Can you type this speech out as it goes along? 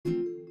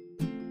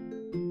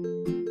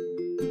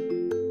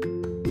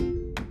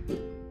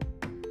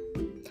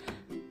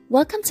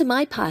Welcome to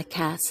my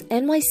podcast,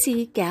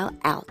 NYC Gal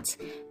Out,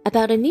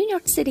 about a New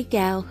York City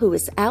gal who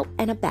is out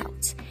and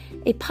about.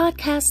 A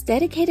podcast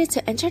dedicated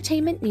to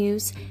entertainment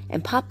news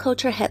and pop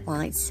culture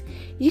headlines.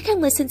 You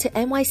can listen to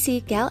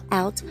NYC Gal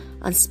Out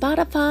on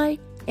Spotify,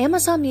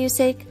 Amazon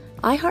Music,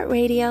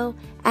 iHeartRadio,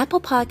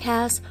 Apple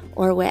Podcasts,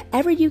 or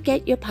wherever you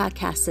get your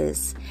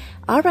podcasts.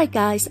 All right,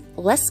 guys,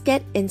 let's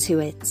get into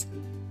it.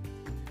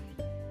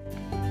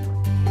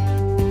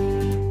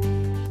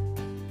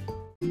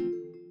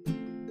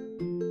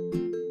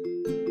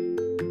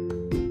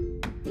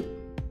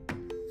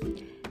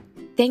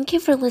 Thank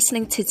you for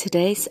listening to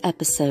today's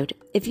episode.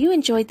 If you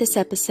enjoyed this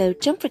episode,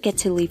 don't forget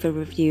to leave a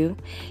review.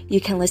 You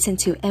can listen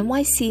to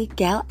NYC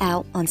Gal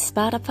Out on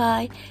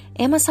Spotify,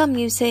 Amazon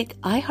Music,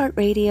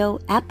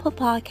 iHeartRadio, Apple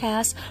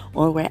Podcasts,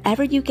 or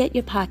wherever you get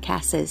your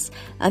podcasts.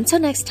 Until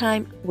next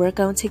time, we're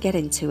going to get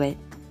into it.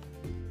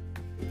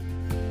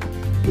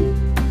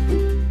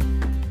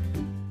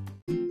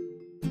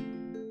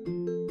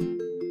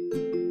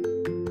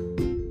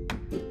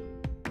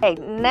 Okay,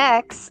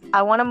 next,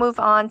 I want to move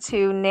on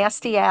to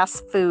nasty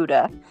ass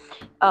Fuda.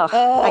 I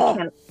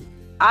can't.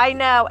 I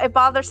know it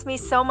bothers me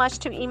so much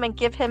to even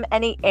give him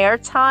any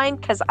airtime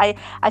because I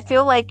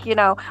feel like,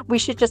 we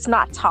should just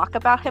not talk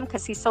about him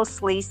because he's so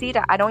sleazy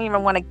that I don't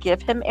even want to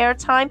give him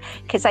airtime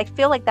because I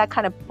feel like that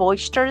kind of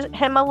boisters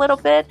him a little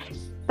bit.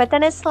 But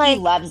then it's like, he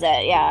loves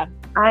it, yeah.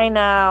 I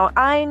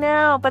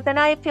know. But then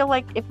I feel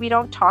like if we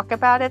don't talk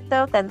about it,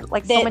 though, then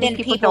so many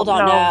people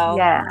don't know.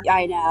 Yeah,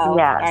 I know.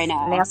 Yes. I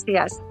know.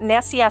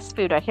 Nasty ass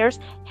Fuda. Here's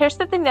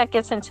the thing that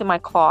gets into my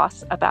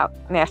claws about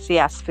nasty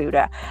ass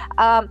Fuda.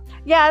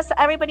 Yes,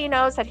 everybody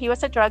knows that he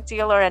was a drug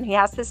dealer and he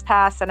has this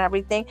past and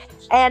everything.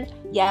 And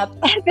yep,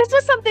 this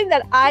was something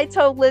that I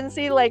told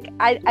Lindsay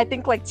I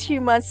think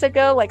 2 months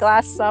ago,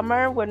 last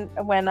summer when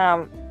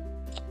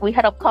we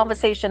had a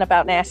conversation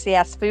about nasty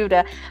ass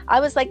Fuda. I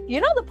was like,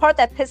 the part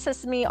that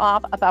pisses me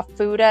off about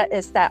Fuda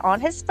is that on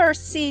his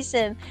first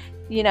season,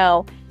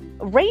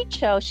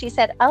 Rachel, she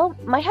said, "Oh,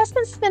 my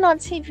husband's been on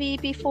TV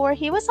before.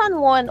 He was on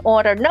Law and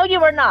Order." No,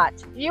 you were not.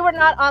 You were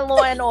not on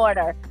Law and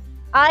Order.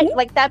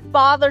 That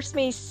bothers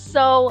me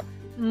so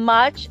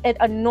much. It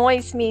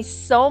annoys me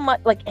so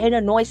much. It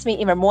annoys me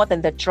even more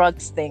than the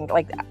drugs thing.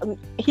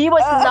 He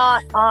was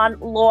not on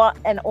Law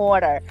and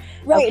Order.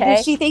 Right? Okay?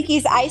 Does she think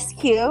he's Ice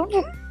Cube?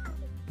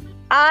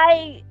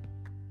 I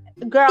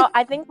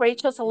think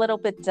Rachel's a little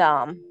bit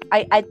dumb.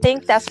 I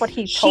think that's what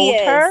he told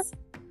her.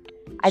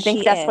 I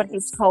think that's what he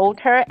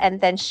told her,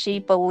 and then she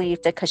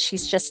believed it because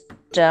she's just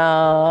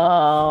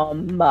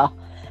dumb.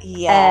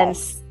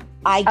 Yes,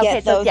 I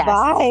get those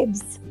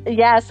vibes.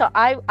 Yeah, so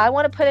I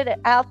want to put it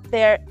out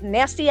there.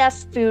 Nasty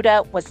ass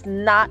Fuda was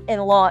not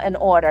in Law and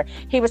Order.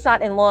 He was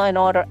not in Law and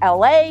Order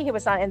LA. He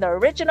was not in the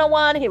original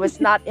one. He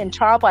was not in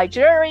Trial by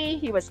Jury.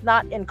 He was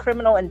not in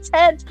Criminal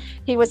Intent.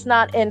 He was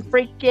not in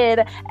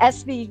freaking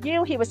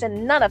SVU. He was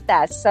in none of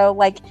that. So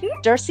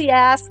dirty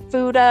ass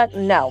Fuda,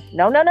 no.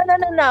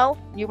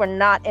 You were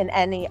not in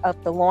any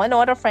of the Law and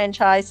Order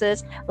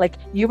franchises.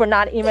 You were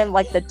not even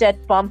the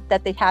dead bump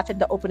that they have in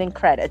the opening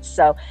credits.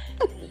 So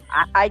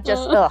I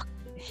just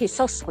he's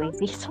so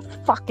sleazy. He's so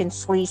fucking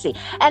sleazy.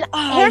 And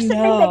here's the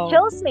thing that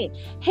kills me.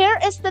 Here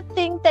is the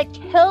thing that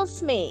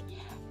kills me.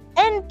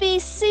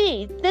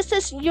 NBC, this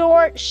is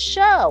your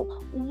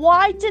show.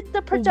 Why did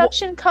the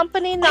production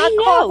company not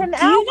call him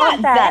out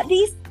on that? Do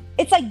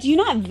you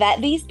not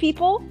vet these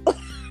people?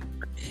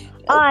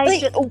 But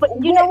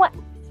you know what?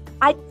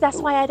 That's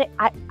why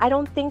I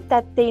don't think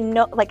that they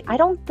know. I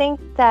don't think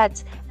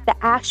that the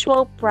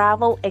actual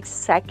Bravo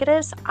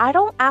executives, I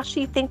don't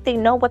actually think they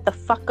know what the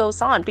fuck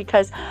goes on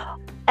because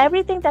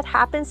everything that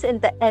happens in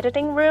the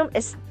editing room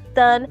is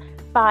done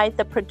by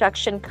the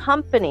production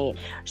company.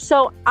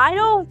 So I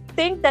don't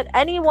think that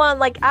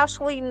anyone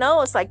actually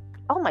knows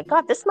oh my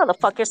God, this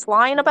motherfucker's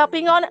lying about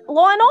being on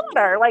Law and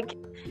Order.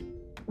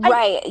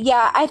 Right.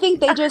 Yeah. I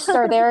think they just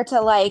are there to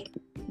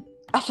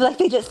I feel like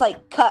they just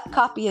cut,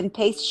 copy and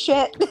paste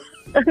shit.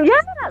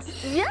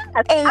 Yes.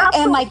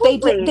 And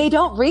they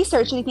don't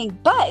research anything.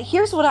 But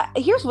here's what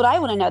I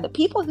want to know: the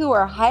people who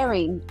are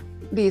hiring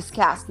these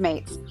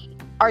castmates,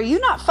 are you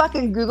not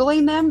fucking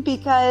Googling them?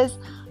 Because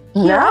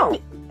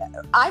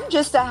I'm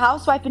just a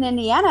housewife in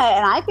Indiana,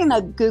 and I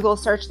can Google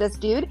search this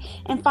dude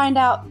and find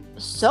out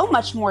so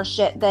much more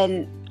shit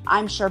than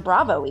I'm sure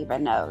Bravo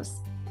even knows.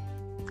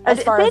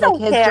 As far as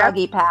his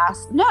druggy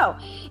past, no.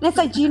 And it's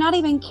do you not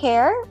even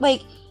care?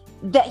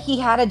 That he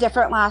had a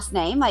different last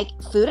name.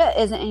 Fuda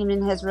isn't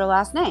even his real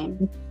last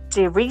name.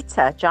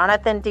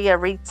 Jonathan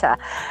Diarita.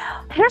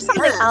 Here's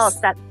something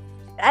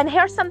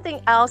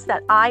else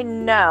that I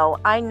know.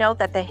 I know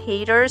that the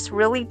haters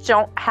really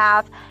don't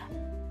have.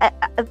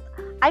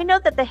 I know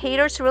that the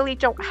haters really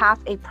don't have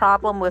a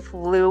problem with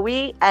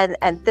Louis, and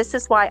this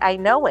is why I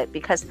know it,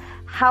 because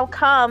how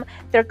come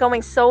they're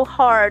going so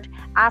hard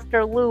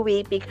after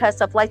Louis because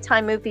of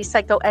Lifetime movie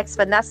Psycho X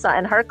Vanessa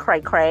and her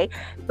cray-cray,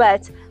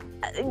 but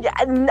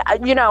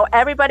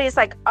everybody's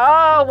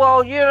oh,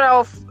 well,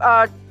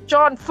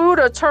 John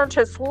Fuda turned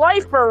his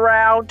life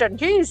around and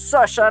he's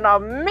such an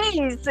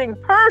amazing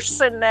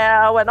person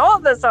now and all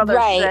this other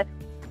shit.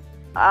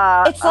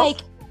 It's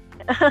like,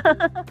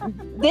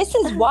 this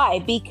is why,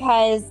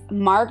 because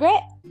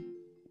Margaret,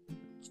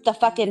 the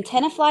fucking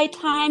Tenafly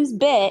Times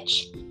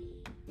bitch,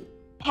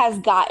 has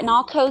gotten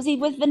all cozy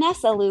with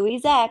Vanessa,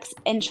 Louis' ex,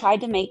 and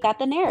tried to make that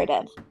the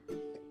narrative.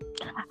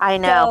 I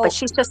know, but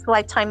she's just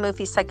Lifetime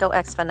movie psycho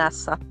ex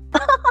Vanessa.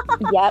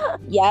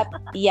 Yep.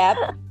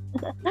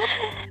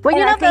 Well,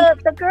 you know,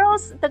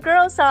 the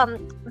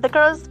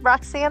girls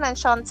Roxanne and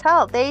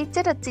Chantel, they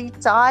did a deep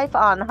dive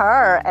on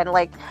her, and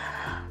like,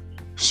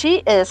 she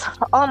is,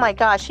 oh my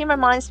gosh, she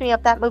reminds me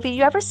of that movie.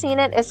 You ever seen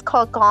it? It's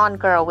called Gone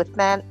Girl with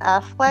Ben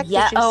Affleck.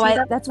 Yeah.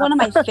 That's one of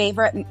my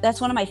favorite. That's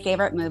one of my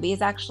favorite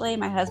movies. Actually,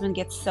 my husband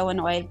gets so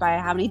annoyed by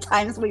how many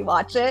times we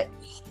watch it.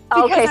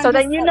 Okay, so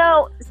then you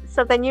know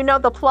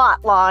the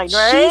plot line,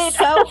 right? She's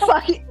so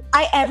funny.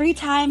 Every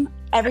time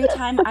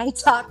I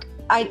talk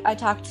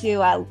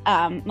to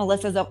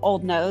Melissa's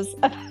old nose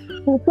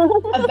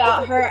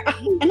about her,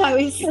 and I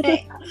always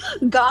say,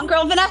 "Gone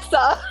Girl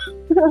Vanessa."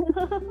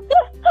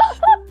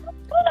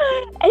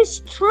 It's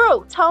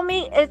true. Tell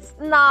me it's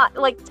not.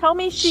 Like, tell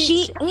me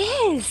she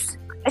is.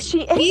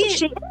 She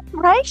is,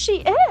 right?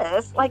 She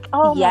is. Like,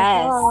 oh my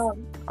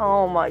God.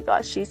 Oh my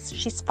gosh,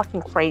 she's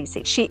fucking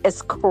crazy. She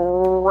is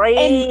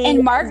crazy.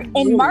 And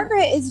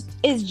Margaret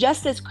is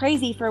just as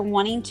crazy for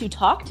wanting to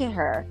talk to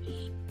her.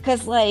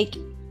 Because, like,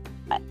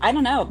 I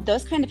don't know,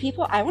 those kind of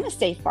people I want to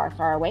stay far,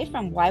 far away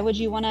from. Why would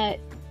you want to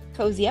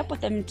cozy up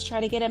with them to try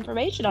to get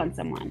information on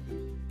someone?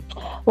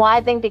 Well,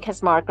 I think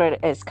because Margaret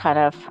is kind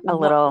of a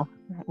little,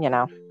 you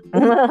know.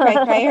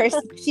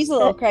 She's a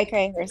little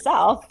cray-cray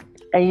herself.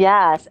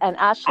 Yes, and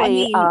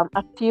actually,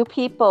 a few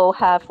people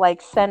have like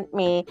sent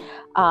me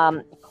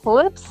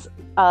clips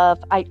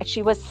of.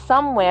 She was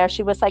somewhere.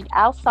 She was like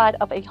outside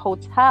of a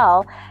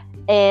hotel,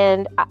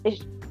 and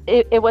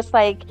it was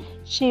like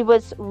she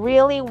was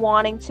really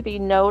wanting to be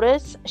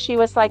noticed. She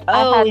was like, she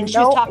was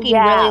talking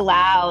really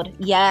loud.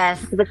 Yes,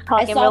 she was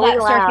talking I saw really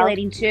that loud.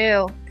 Circulating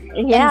too.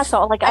 Yeah, and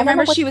so like I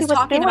remember she was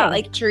talking doing. about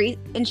like Therese,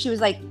 and she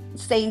was like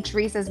saying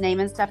Teresa's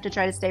name and stuff to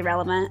try to stay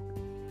relevant.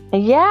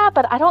 Yeah,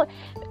 but I don't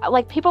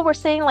like, people were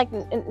saying like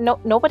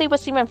nobody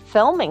was even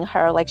filming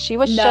her. Like, she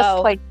was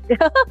just like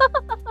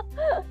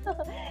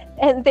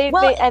and they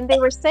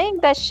were saying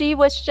that she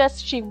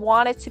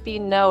wanted to be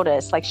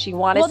noticed. Like, she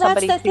wanted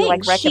somebody to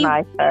like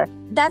recognize her.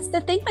 That's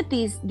the thing with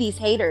these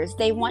haters.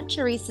 They want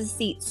Teresa's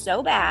seat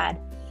so bad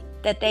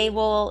that they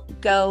will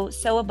go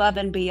so above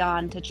and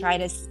beyond to try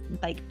to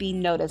like be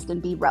noticed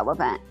and be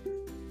relevant.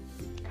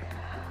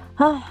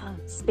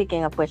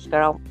 Speaking of which,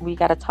 girl, we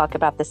got to talk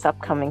about this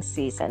upcoming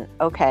season.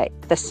 Okay,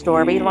 the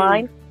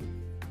storyline.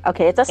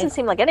 Okay, it doesn't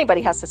seem like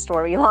anybody has a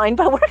storyline,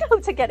 but we're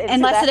going to get into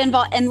unless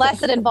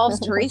it involves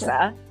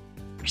Teresa.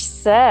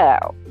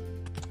 So,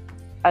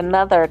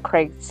 another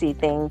crazy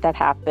thing that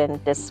happened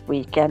this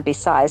weekend,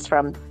 besides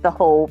from the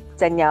whole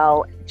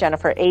Danielle,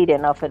 Jennifer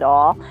Aiden of it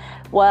all,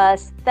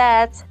 was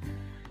that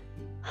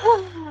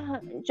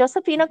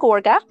Josefina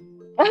Gorga.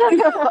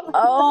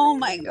 Oh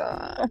my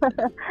God.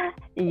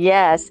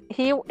 Yes,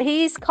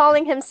 he's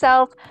calling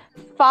himself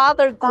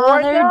Father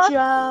Gorga. Father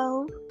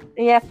Joe.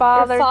 Yeah,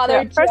 Father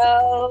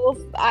Joe.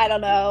 I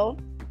don't know.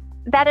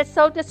 That is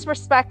so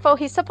disrespectful.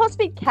 He's supposed to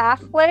be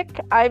Catholic.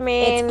 I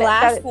mean, it's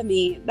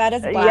blasphemy. That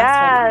is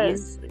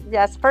blasphemy.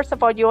 Yes. First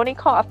of all, you only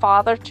call a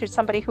father to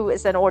somebody who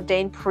is an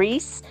ordained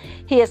priest.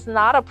 He is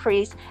not a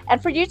priest.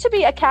 And for you to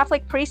be a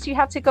Catholic priest, you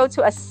have to go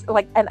to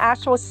an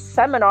actual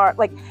seminar.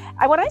 Like,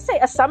 when I say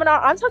a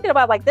seminar, I'm talking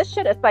about like, this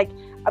shit is like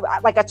a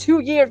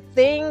 2-year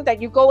thing that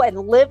you go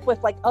and live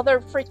with like other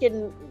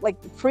freaking like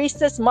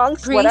priestess,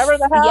 monks, whatever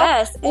the hell.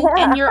 Yes,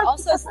 and you're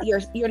also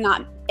you're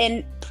not.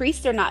 And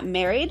priests are not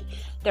married.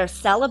 They're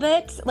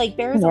celibate. Like,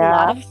 there's a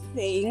lot of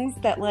things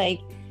that, like,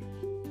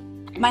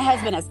 my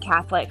husband is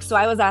Catholic, so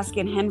I was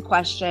asking him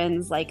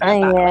questions like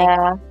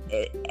about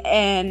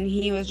and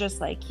he was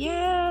just like,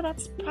 yeah,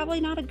 that's probably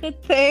not a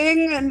good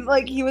thing, and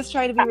like he was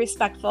trying to be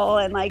respectful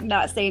and like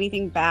not say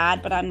anything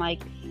bad, but I'm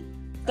like,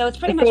 so it's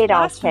pretty much they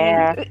don't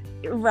care,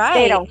 right?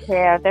 They don't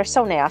care. They're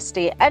so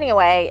nasty.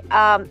 Anyway,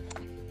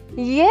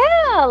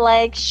 yeah,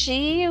 like,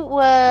 she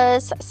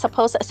was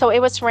supposed to, so it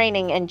was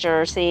raining in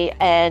Jersey,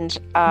 and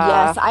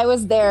yes, I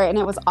was there and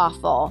it was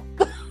awful.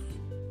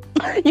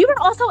 You were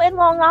also in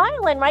Long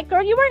Island, right,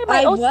 girl? You were in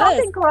my old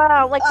stomping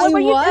ground. Like, what were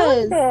you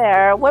doing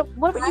there? What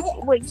were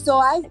you?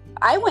 So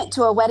I went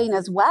to a wedding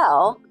as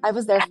well. I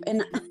was there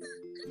in.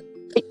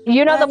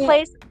 You know, the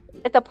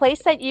place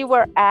that you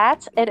were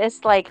at, it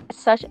is like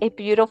such a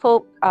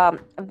beautiful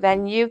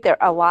venue. There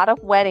are a lot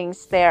of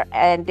weddings there,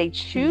 and they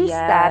choose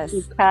that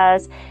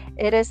because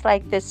it is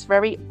like this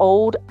very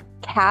old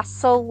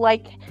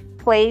castle-like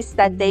place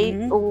that they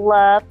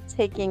love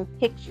taking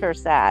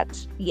pictures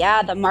at.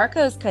 Yeah, the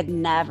Marcos could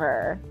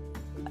never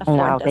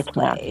afford this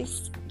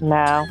place.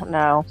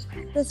 No.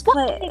 This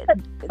place.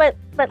 But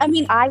I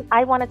mean,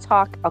 I want to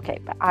talk. Okay,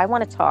 but I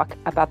want to talk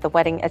about the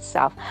wedding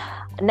itself.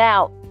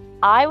 Now,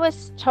 I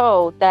was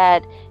told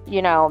that,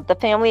 you know, the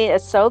family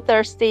is so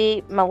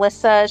thirsty.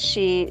 Melissa,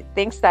 she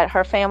thinks that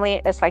her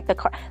family is like the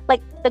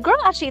girl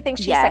actually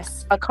thinks she's like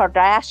a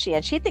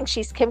Kardashian. She thinks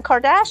she's Kim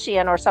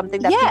Kardashian or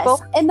something that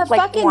people and the like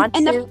fucking want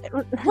and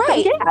to.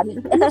 Right. Yeah.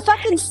 And the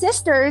fucking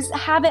sisters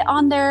have it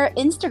on their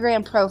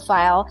Instagram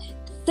profile.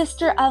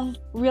 Sister of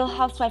Real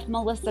Housewife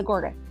Melissa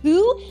Gorgas.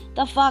 Who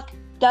the fuck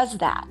does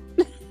that?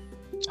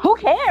 Who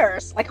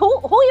cares? Like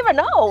who even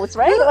knows,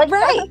 right?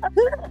 Right.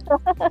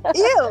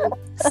 Ew.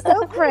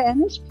 So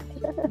cringe.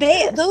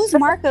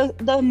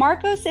 The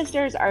Marco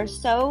sisters are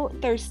so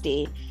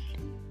thirsty.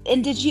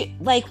 And did you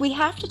we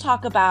have to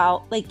talk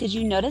about did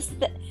you notice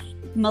that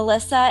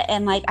Melissa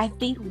and I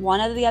think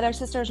one of the other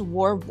sisters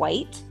wore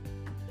white?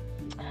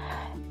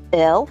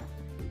 Ill.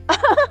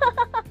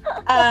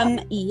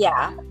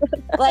 Yeah.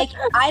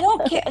 I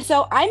don't care.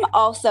 So I'm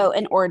also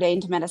an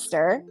ordained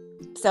minister.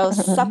 So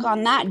suck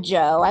on that,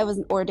 Joe. I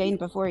wasn't ordained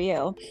before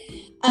you.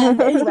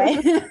 Anyway.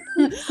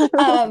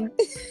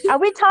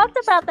 We talked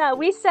about that.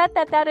 We said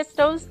that is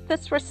so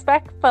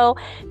disrespectful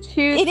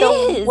to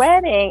the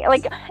wedding.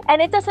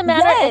 And it doesn't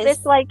matter if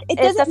it's it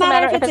doesn't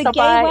matter if it's a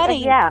gay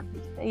wedding. Yeah.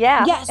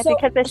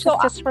 Because it's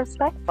just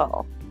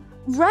disrespectful.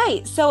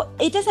 Right. So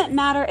it doesn't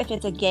matter if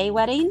it's a gay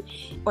wedding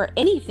or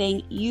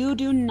anything. You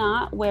do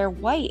not wear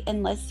white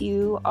unless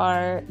you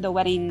are the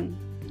wedding,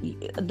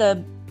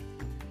 the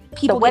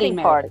people the wedding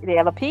party.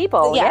 Yeah, the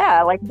people.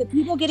 Yeah. The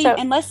people getting,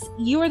 unless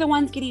you are the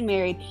ones getting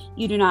married,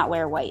 you do not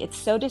wear white. It's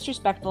so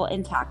disrespectful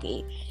and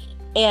tacky.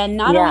 And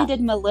not only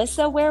did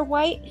Melissa wear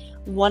white,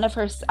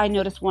 I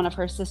noticed one of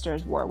her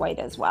sisters wore white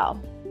as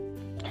well.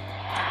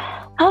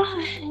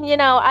 You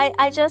know,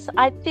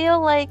 I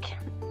feel like,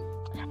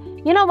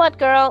 you know what,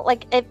 girl?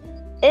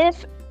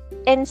 If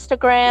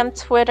Instagram,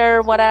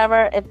 Twitter,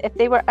 whatever, if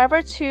they were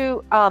ever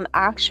to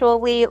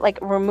actually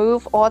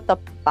remove all the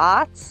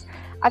bots,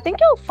 I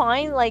think you'll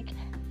find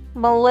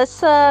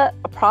Melissa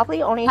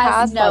probably only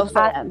has no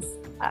fans.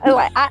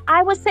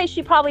 I would say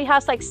she probably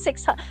has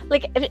 600.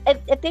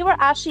 If they were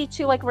actually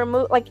to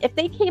remove, if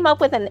they came up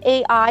with an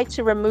AI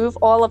to remove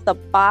all of the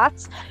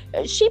bots,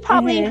 she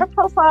probably her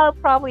profile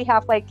probably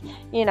have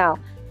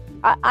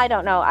I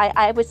don't know.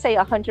 I would say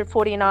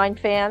 149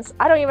 fans.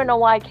 I don't even know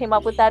why I came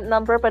up with that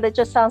number, but it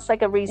just sounds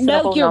like a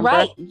reasonable number.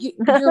 Right.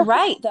 You're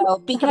right, though,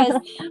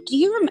 because do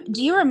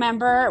you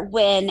remember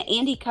when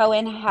Andy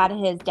Cohen had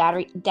his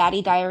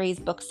Daddy Diaries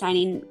book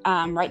signing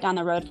right down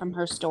the road from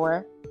her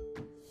store?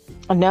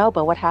 No,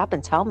 but what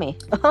happened? Tell me.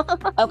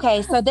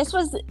 Okay, so this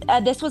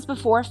was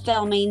before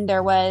filming.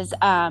 There was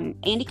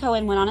Andy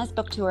Cohen went on his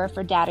book tour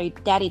for Daddy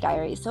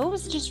Diaries, so it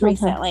was just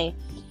recently.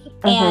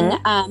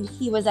 And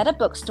he was at a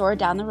bookstore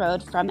down the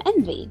road from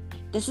Envy.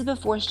 This is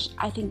before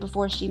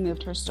she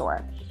moved her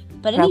store.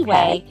 But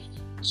anyway,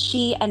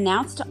 she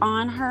announced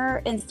on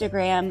her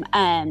Instagram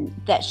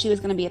that she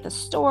was going to be at the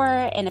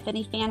store, and if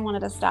any fan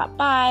wanted to stop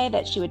by,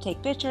 that she would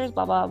take pictures,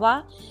 blah, blah,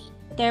 blah.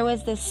 There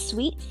was this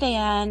sweet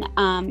fan.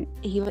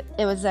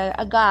 It was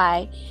a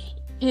guy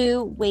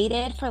who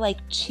waited for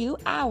 2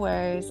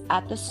 hours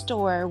at the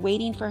store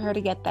waiting for her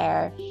to get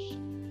there.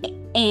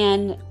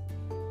 And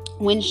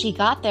when she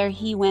got there,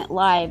 he went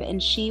live,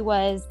 and she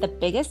was the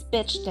biggest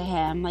bitch to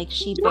him.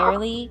 She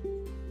barely,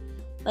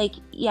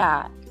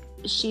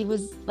 she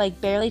was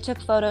barely took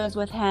photos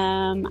with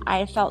him.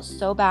 I felt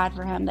so bad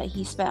for him that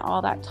he spent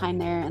all that time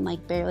there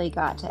and barely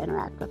got to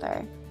interact with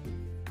her.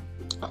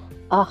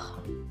 Oh,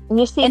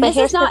 you see, and this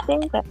is not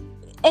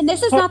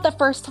the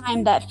first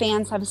time that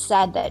fans have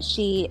said that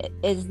she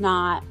is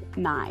not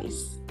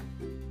nice.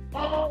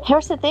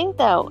 Here's the thing,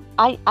 though.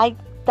 I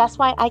that's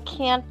why I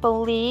can't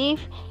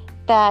believe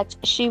that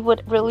she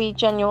would really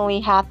genuinely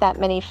have that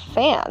many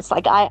fans.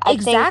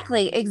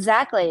 Exactly.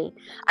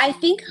 I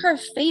think her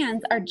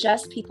fans are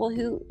just people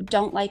who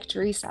don't like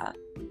Teresa.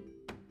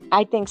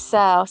 I think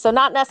so. So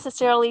not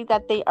necessarily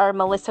that they are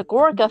Melissa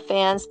Gorga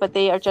fans, but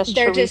they're just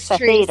Teresa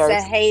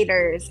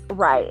haters.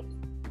 Right.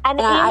 And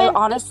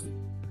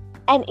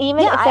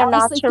even if they're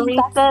not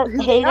Teresa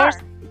haters,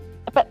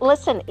 but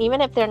listen,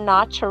 even if they're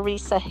not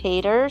Teresa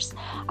haters,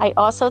 I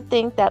also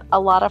think that a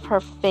lot of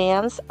her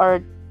fans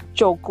are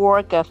Joe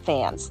Gorga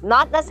fans,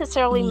 not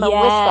necessarily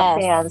Melissa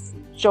fans,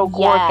 Joe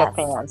Gorga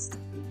fans.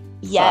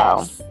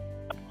 Yes. So,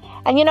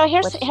 and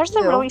here's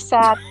the really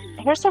sad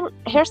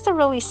here's the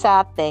really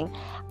sad thing.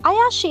 I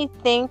actually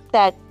think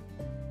that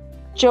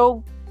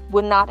Joe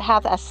would not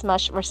have as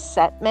much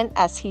resentment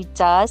as he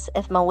does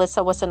if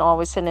Melissa wasn't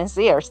always in his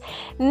ears.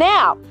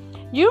 Now,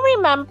 you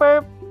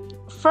remember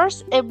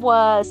first it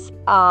was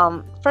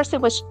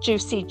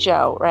Juicy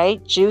Joe,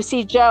 right?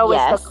 Juicy Joe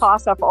is the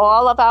cause of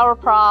all of our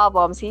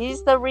problems.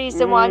 He's the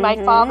reason why my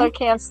father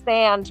can't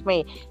stand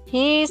me.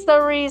 He's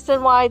the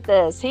reason why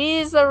this.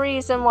 He's the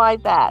reason why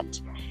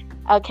that.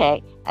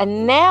 Okay,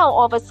 and now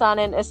all of a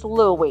sudden it's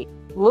Louis.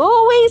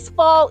 Louis'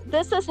 fault.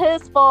 This is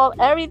his fault.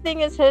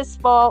 Everything is his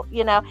fault,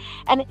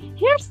 And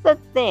here's the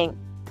thing.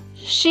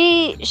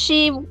 She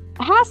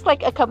has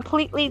a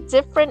completely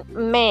different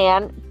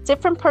man,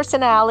 different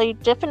personality,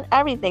 different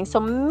everything. So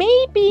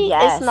maybe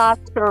it's not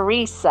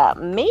Teresa.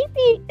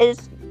 Maybe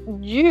it's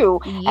you.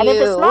 And if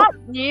it's not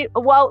you,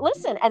 well,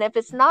 listen, and if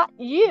it's not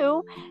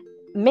you,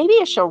 maybe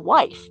it's your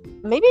wife.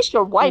 Maybe it's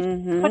your wife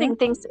putting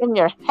things in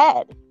your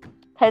head.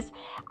 Because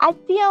I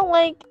feel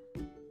like,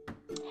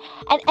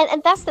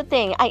 and that's the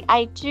thing,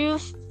 I do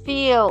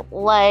feel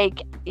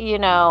like, you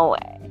know,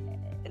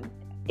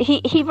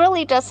 he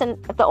really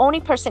doesn't, the only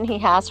person he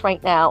has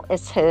right now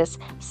is his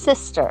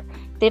sister.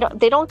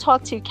 They don't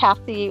talk to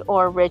Kathy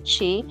or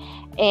Richie,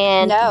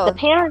 and the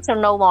parents are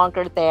no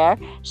longer there.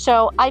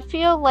 So I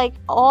feel like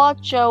all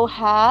Joe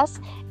has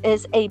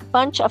is a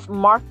bunch of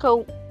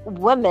Marco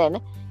women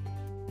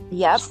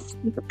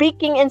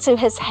speaking into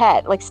his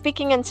head, like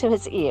speaking into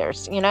his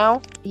ears, you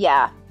know?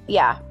 Yeah,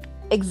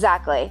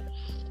 exactly.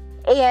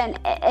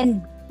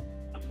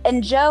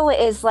 And Joe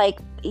is like,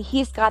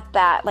 he's got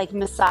that like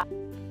Messiah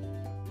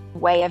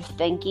way of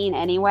thinking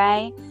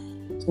anyway.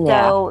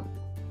 So,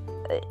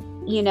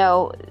 you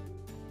know,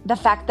 the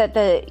fact that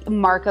the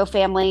Marco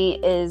family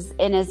is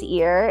in his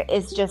ear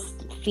is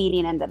just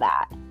feeding into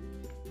that,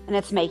 and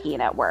it's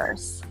making it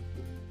worse.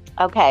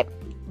 Okay,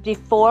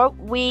 before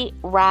we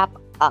wrap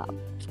up,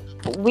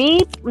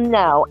 we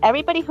know,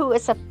 everybody who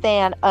is a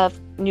fan of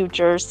New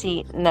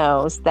Jersey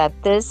knows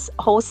that this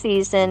whole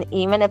season,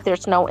 even if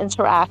there's no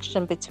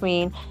interaction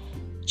between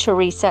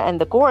Teresa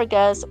and the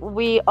Gorgas,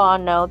 we all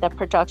know that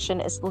production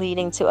is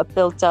leading to a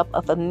buildup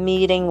of a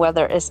meeting,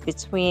 whether it's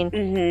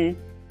between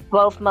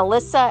both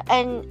Melissa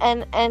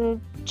and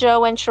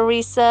Joe and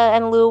Teresa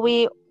and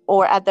Louie,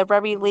 or at the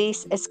very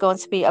least, it's going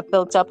to be a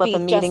buildup of a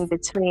meeting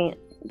between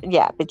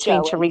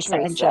Teresa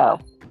and Joe.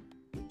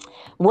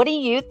 What do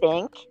you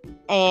think?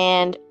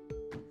 And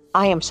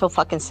I am so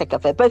fucking sick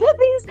of it. But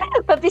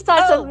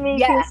besides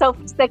me being so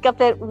sick of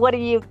it, what do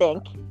you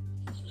think?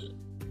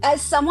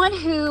 As someone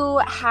who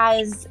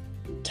has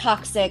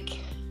toxic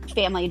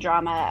family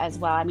drama as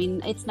well, I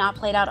mean, it's not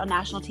played out on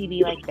national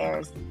TV like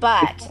theirs,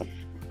 but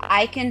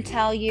I can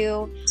tell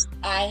you,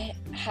 I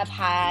have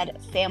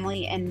had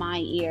family in my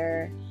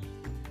ear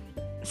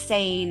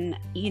saying,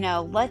 you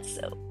know,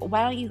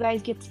 why don't you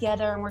guys get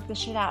together and work this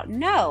shit out?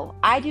 No,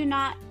 I do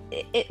not.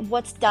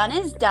 What's done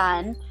is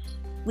done.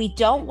 We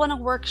don't want to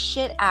work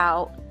shit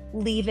out.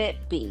 Leave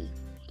it be.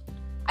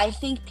 I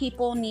think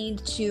people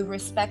need to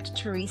respect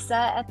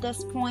Teresa at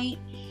this point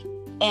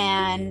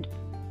and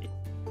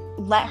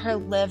let her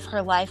live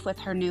her life with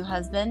her new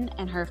husband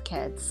and her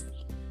kids.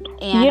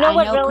 And you know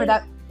what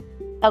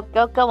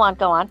go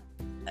on.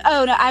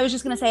 Oh no, I was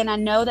just going to say, and I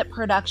know that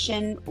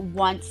production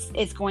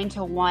is going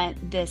to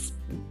want this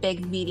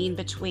big meeting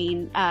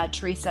between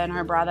Teresa and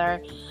her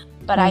brother,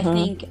 but I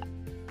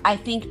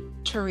think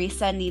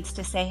Teresa needs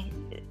to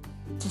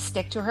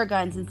stick to her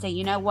guns and say,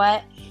 you know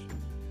what?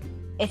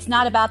 It's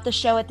not about the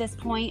show at this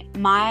point.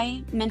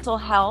 My mental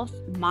health,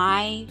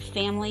 my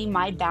family,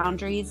 my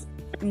boundaries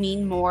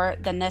mean more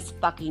than this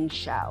fucking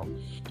show.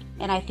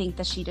 And I think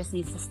that she just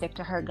needs to stick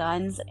to her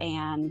guns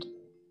and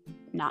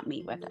not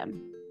meet with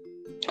him.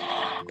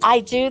 I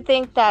do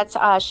think that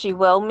she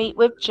will meet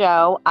with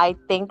Joe. I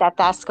think that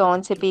that's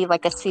going to be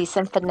like a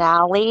season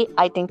finale.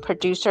 I think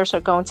producers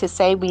are going to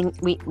say,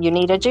 you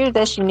need to do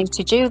this, you need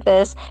to do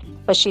this.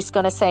 But she's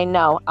going to say,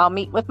 no, I'll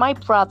meet with my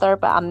brother,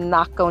 but I'm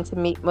not going to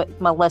meet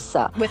with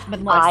Melissa.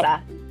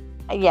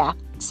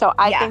 So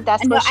I think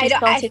that's where she's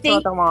going to draw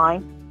the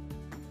line.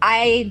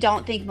 I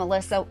don't think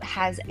Melissa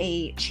has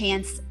a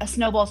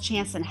snowball's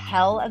chance in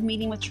hell of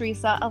meeting with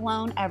Teresa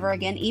alone ever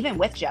again, even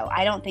with Joe.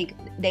 I don't think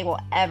they will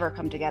ever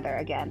come together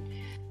again.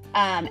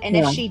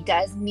 If she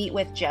does meet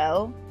with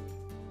Joe,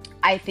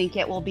 I think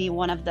it will be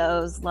one of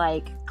those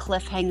like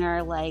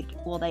cliffhanger, like,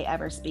 will they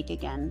ever speak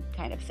again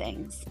kind of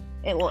things.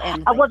 It will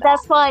end.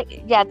 That's why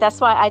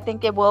I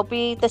think it will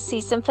be the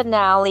season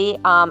finale.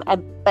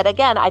 But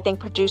again, I think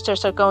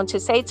producers are going to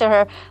say to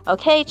her,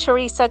 okay,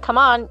 Teresa, come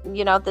on,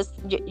 you know, this,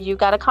 you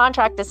got a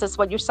contract. This is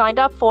what you signed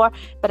up for.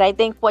 But I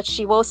think what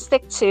she will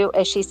stick to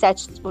is she said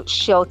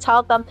she'll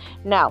tell them,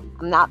 no,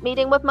 I'm not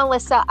meeting with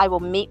Melissa. I will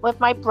meet with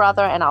my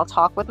brother and I'll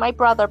talk with my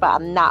brother, but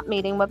I'm not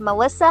meeting with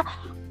Melissa.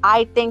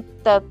 I think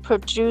the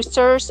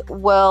producers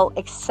will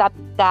accept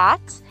that.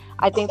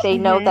 I think they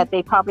know that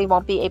they probably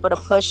won't be able to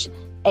push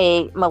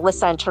a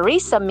Melissa and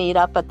Teresa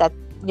meetup, but that,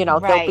 you know,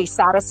 they'll be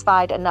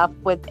satisfied enough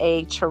with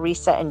a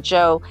Teresa and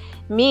Joe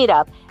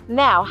meetup.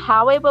 Now,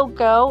 how it will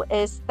go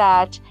is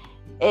that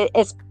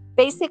it's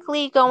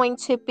basically going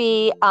to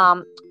be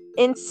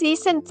in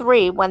season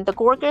 3, when the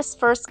Gorgas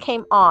first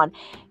came on,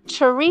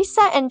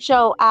 Teresa and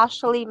Joe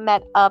actually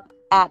met up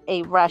at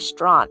a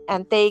restaurant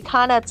and they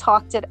kind of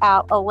talked it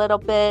out a little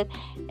bit,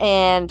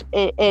 and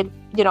it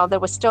you know, there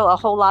was still a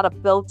whole lot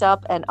of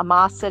buildup and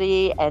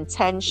animosity and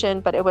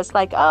tension, but it was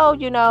like, oh,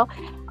 you know,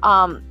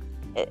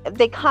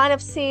 they kind of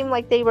seemed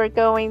like they were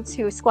going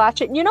to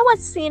squash it. You know what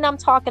scene I'm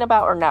talking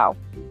about, or no?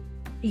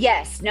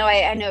 Yes. No,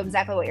 I know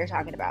exactly what you're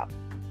talking about.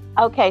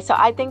 Okay, so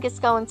I think it's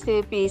going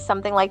to be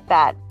something like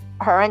that.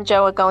 Her and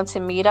Joe are going to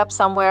meet up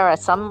somewhere at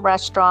some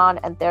restaurant,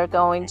 and they're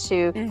going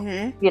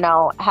to, you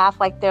know, have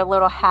like their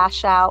little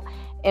hash out.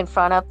 in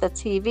front of the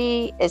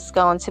TV is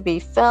going to be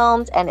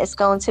filmed, and it's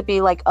going to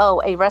be like,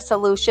 oh, a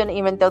resolution,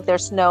 even though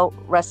there's no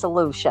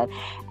resolution.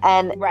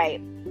 And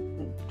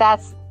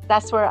that's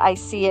where I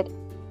see it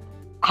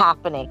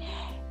happening.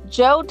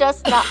 Joe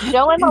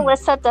and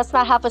Melissa does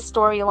not have a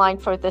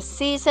storyline for this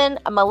season.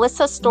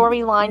 Melissa's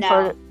storyline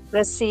for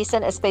this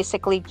season is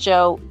basically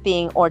Joe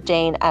being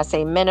ordained as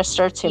a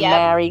minister to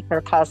marry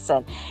her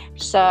cousin.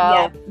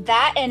 So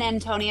that and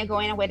Antonia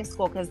going away to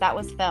school, because that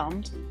was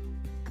filmed.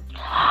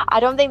 I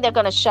don't think they're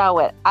going to show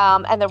it.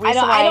 And the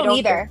reason I don't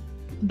either.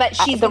 But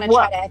she's going to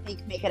try to, I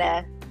think, make it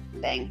a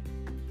thing.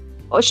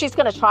 Well, she's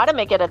going to try to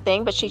make it a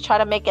thing, but she tried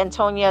to make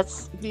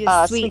Antonia's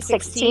Sweet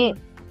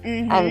 16.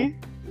 And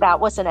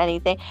that wasn't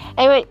anything.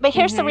 Anyway, but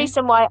here's the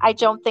reason why I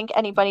don't think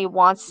anybody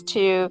wants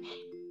to.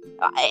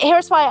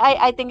 Here's why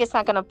I think it's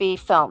not going to be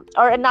filmed,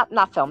 or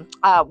not filmed.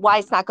 Why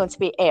it's not going to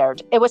be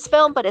aired. It was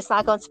filmed, but it's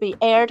not going to be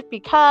aired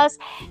because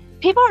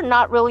people are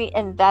not really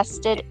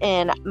invested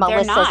in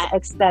Melissa's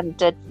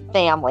extended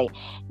family.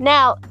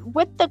 Now,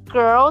 with the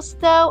girls,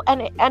 though,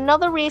 and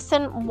another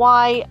reason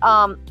why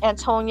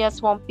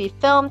Antonia's won't be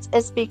filmed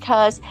is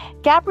because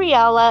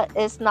Gabriella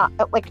is not,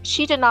 like,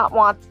 she did not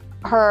want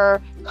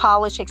her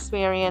college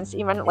experience,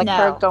 even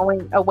her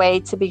going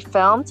away, to be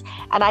filmed.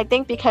 And I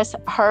think because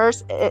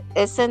hers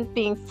isn't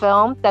being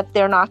filmed, that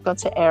they're not going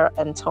to air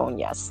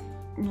Antonia's.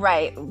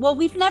 Right. Well,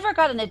 we've never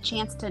gotten a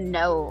chance to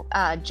know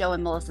Joe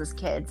and Melissa's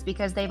kids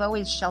because they've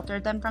always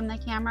sheltered them from the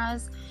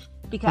cameras.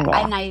 Because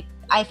and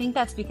I think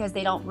that's because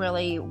they don't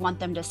really want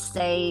them to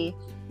say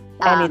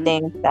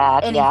anything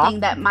bad,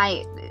 that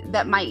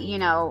might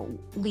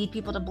lead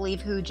people to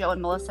believe who Joe and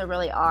Melissa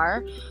really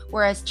are.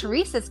 Whereas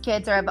Teresa's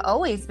kids have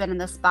always been in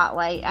the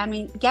spotlight. I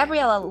mean,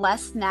 Gabriella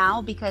less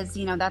now because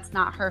that's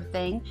not her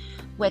thing.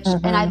 Which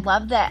and I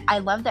love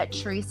that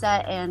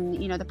Teresa and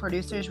the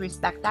producers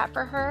respect that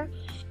for her.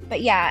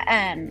 But you're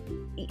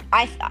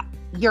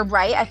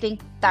right. I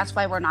think that's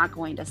why we're not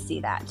going to see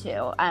that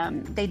too.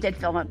 They did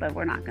film it, but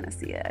we're not going to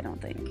see it, I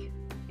don't think.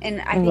 And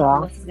I think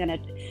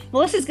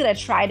Melissa's gonna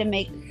try to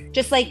make,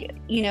 just like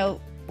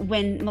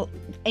when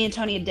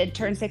Antonia did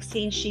turn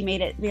 16, she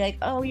made it be like,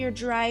 oh, you're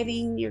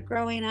driving, you're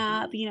growing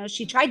up.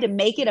 She tried to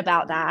make it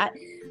about that,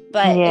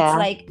 but it's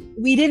like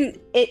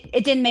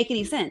it didn't make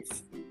any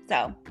sense.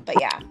 So, but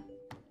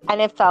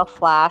and it fell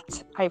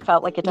flat. I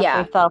felt like it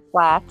definitely fell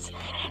flat.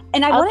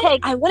 And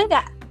I wanted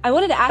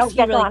to ask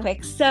you really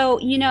quick. So,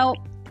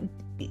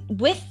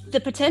 with the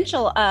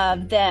potential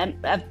of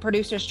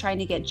producers trying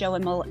to get Joe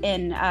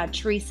and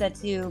Teresa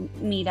to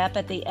meet up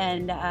at the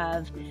end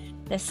of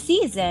the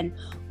season,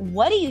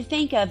 what do you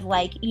think of,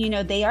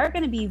 they are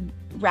going to be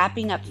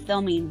wrapping up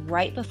filming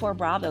right before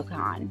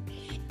BravoCon,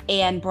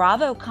 and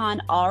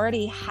BravoCon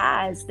already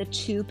has the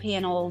two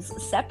panels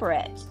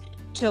separate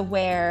to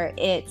where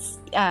it's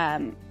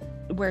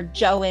where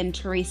Joe and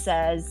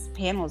Teresa's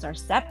panels are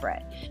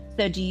separate.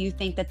 So do you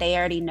think that they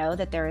already know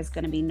that there is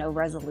going to be no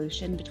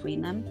resolution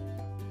between them?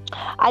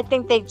 I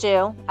think they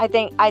do. I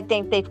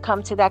think they've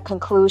come to that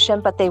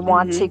conclusion, but they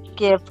want to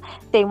give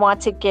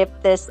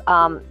this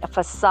a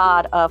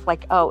facade of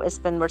like, oh, it's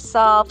been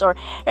resolved, or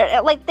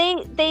like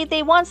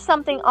they want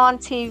something on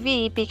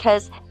TV,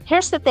 because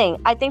here's the thing.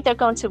 I think they're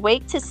going to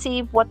wait to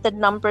see what the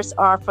numbers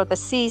are for the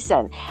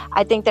season.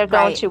 I think they're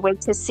going to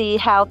wait to see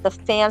how the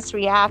fans'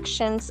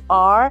 reactions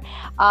are.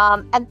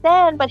 And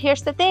then, but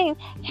here's the thing.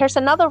 Here's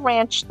another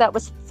wrench that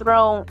was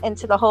thrown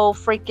into the whole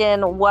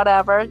freaking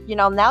whatever.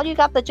 Now you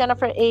got the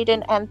Jennifer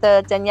Aiden and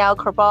the Danielle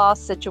Kerbal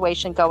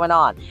situation going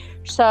on.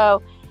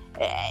 So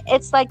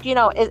it's like,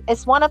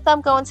 is one of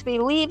them going to be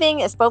leaving?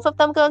 Is both of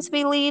them going to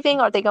be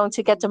leaving? Are they going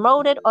to get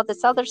demoted? All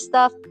this other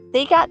stuff.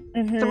 They got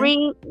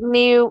 3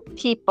 new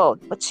people,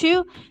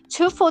 two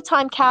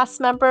full-time cast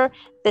member.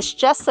 This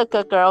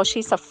Jessica girl,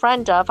 she's a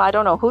friend of. I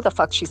don't know who the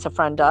fuck she's a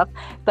friend of,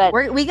 but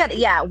we got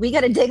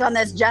to dig on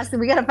this, Jessica.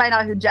 We got to find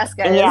out who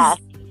Jessica is. Yeah.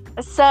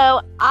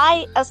 So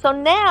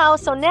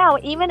now,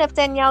 even if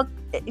Danielle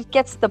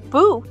gets the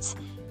boot,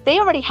 they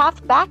already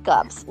have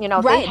backups,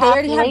 Right, they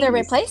already have their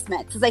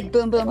replacements. It's like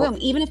boom, boom, boom.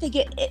 Even if they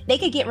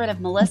could get rid of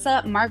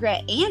Melissa,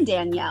 Margaret, and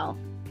Danielle.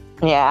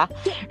 Yeah.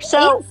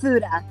 So and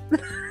Fuda.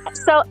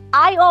 So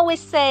I always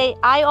say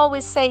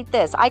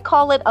this. I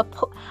call it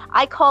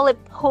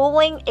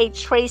pulling a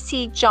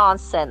Tracy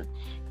Johnson.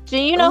 Do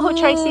you know who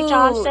Tracy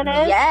Johnson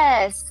is?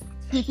 Yes,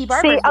 Kiki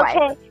Barber's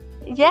wife.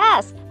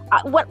 Yes.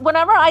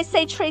 Whenever I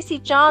say Tracy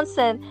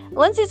Johnson,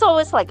 Lindsay's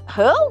always like,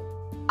 who?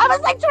 I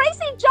was like,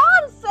 Tracy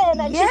Johnson,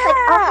 and she's like,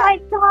 oh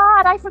my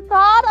God, I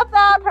forgot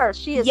about her.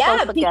 She is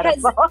so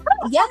forgettable.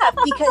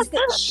 Because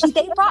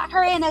they brought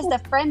her in as the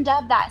friend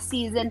of that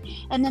season,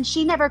 and then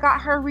she never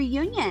got her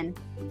reunion.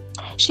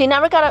 She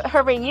never got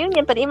her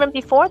reunion, but even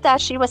before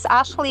that, she was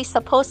actually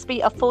supposed to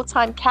be a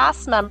full-time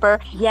cast member.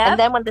 Yeah. And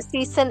then when the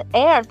season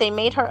aired, they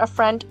made her a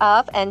friend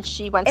of, and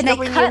she went to the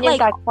reunion.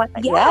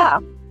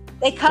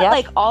 They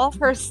cut all of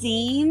her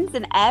scenes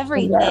and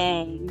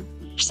everything.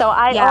 So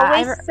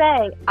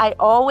I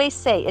always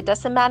say, it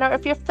doesn't matter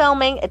if you're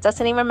filming. It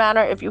doesn't even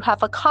matter if you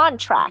have a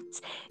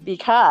contract,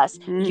 because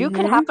you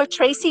could have a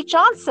Tracy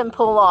Johnson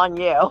pull on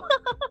you.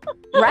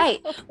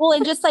 Right. Well,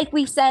 and just like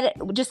we said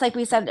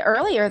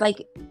earlier,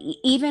 like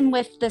even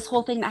with this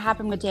whole thing that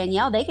happened with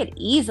Danielle, they could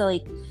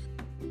easily,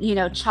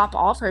 chop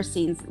off her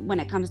scenes when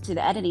it comes to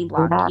the editing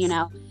block.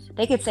 Yes.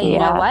 They could say, you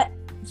know what,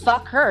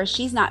 fuck her.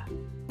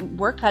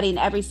 We're cutting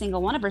every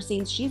single one of her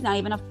scenes. She's not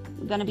even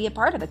going to be a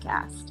part of the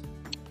cast.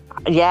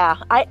 Yeah,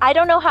 I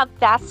don't know how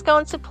that's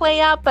going to play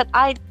out, but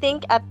I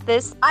think at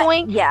this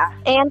point,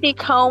 Andy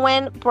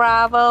Cohen,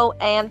 Bravo,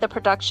 and the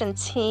production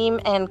team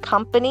and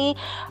company,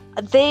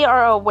 they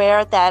are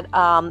aware that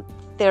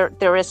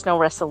there is no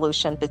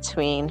resolution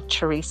between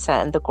Teresa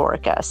and the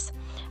Gorgas.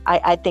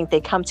 I think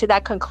they come to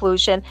that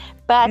conclusion,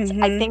 but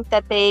I think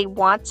that they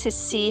want to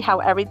see how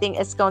everything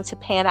is going to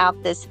pan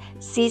out this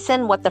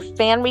season, what the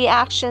fan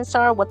reactions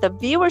are, what the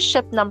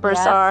viewership numbers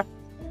are,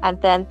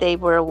 and then they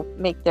will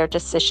make their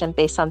decision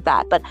based on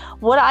that. But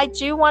what I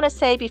do want to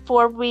say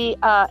before we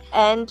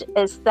end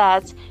is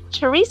that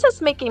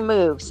Teresa's making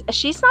moves.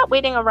 She's not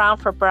waiting around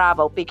for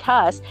Bravo,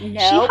 because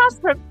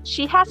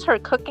she has her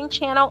cooking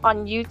channel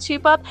on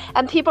YouTube up,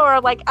 and people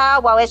are like,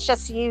 well, it's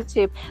just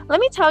YouTube. Let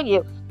me tell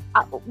you,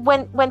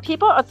 when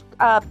people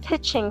are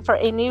pitching for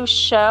a new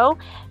show,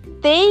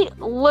 they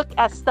look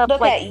at stuff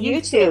like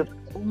YouTube.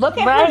 Look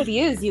at her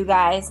views, you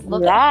guys.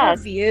 Look at her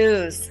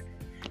views.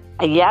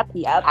 Yep,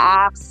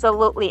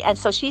 absolutely. And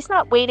so she's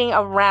not waiting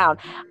around.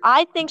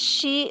 I think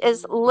she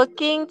is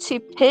looking to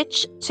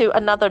pitch to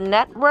another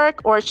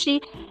network, or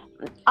she's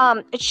put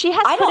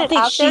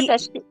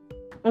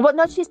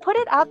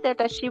it out there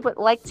that she would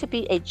like to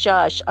be a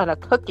judge on a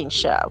cooking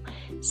show.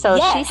 So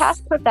she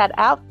has put that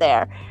out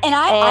there. And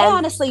I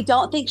honestly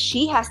don't think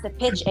she has to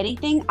pitch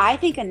anything. I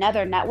think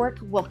another network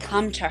will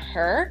come to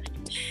her.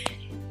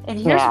 And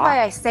here's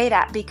why I say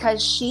that,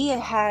 because she's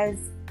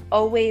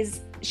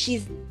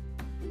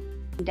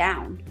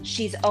down.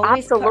 She's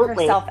always put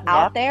herself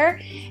out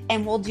there,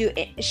 and will do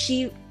it.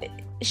 She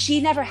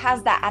never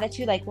has that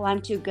attitude like, well,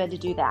 I'm too good to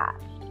do that.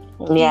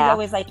 She's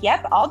always like,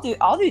 yep, I'll do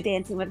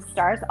Dancing with the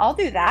Stars. I'll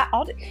do that.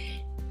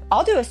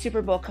 I'll do a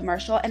Super Bowl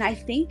commercial. And I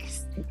think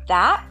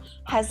that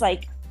has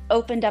like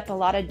opened up a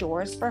lot of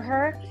doors for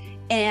her.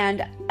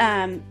 And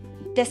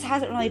this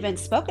hasn't really been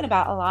spoken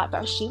about a lot,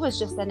 but she was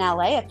just in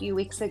LA a few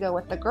weeks ago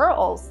with the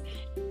girls,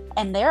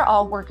 and they're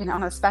all working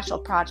on a special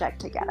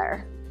project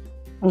together.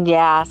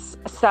 Yes.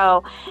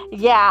 So,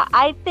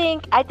 I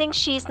think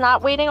she's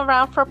not waiting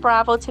around for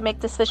Bravo to make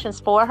decisions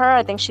for her.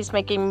 I think she's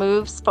making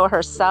moves for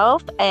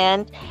herself,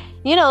 and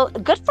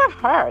good for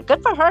her,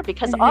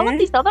 because all of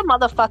these other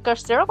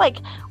motherfuckers, they're like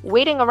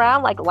waiting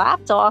around like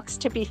lapdogs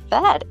to be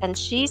fed, and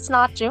she's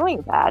not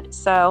doing that.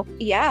 So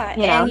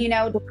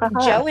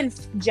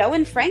Joe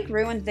and Frank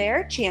ruined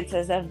their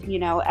chances of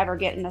ever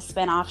getting a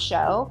spinoff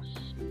show.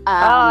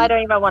 I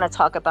don't even want to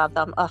talk about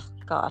them. Oh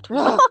God.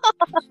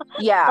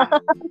 Yeah.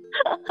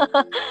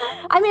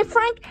 I mean,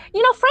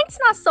 Frank's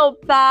not so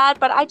bad,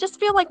 but I just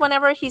feel like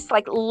whenever he's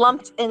like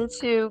lumped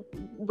into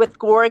with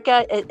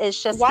Gorga,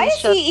 it's just I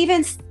just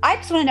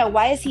want to know,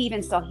 why is he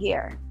even still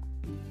here?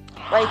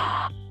 Like,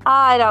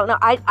 I don't know.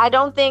 I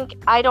don't think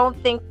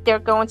they're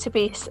going to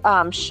be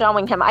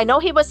showing him. I know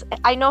he was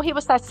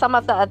at some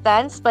of the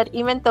events, but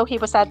even though he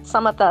was at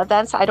some of the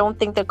events, I don't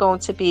think they're going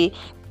to be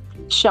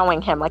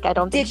showing him. Like, I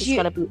don't think he's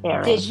going to be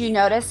airing. Did you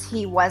notice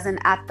he wasn't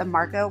at the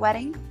Marco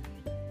wedding?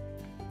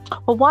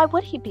 Well, why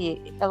would he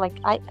be? Like,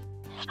 I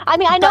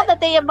know that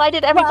they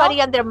invited everybody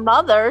and their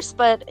mothers,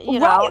 but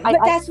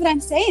that's what I'm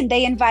saying.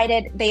 They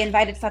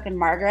invited fucking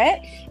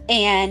Margaret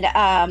and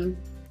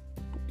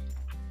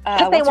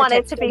because they wanted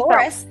it to be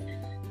Dolores.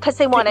 Because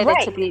they wanted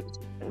it to be.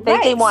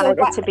 They wanted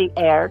it to be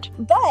aired.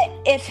 But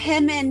if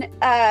him and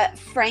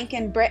Frank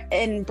and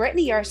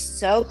Brittany are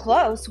so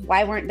close,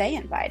 why weren't they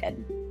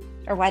invited?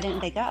 Or why didn't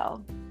they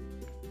go?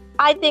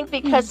 I think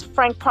because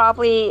Frank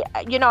probably,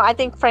 I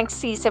think Frank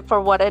sees it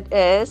for what it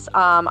is.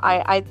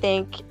 I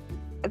think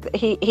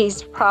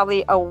he's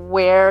probably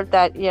aware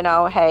that,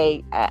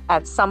 hey,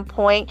 at some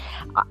point,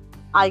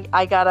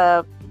 I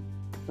gotta,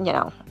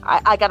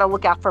 I gotta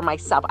look out for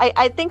myself.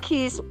 I think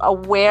he's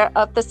aware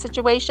of the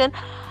situation.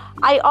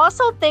 I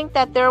also think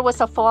that there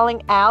was a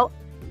falling out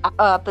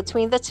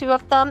between the two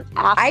of them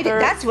after.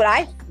 That's what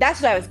I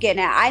was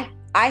getting at.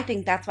 I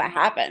think that's what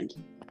happened.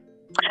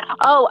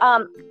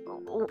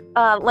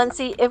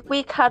 Lindsay, if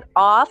we cut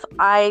off,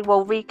 I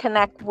will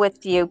reconnect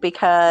with you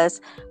because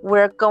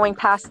we're going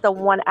past the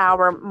 1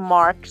 hour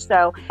mark.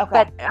 So,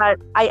 but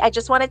I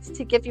just wanted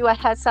to give you a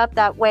heads up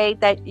that way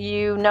that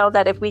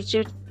that if we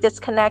do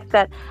disconnect,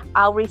 that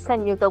I'll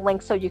resend you the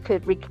link so you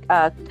could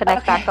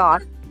connect back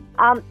on.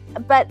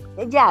 But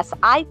yes,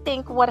 I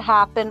think what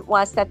happened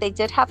was that they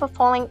did have a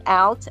falling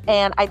out,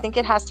 and I think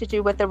it has to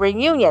do with the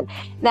reunion.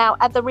 Now,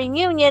 at the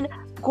reunion,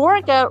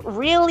 Gorga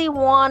really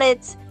wanted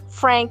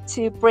Frank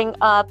to bring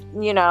up,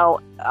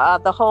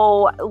 the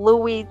whole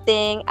Louis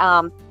thing,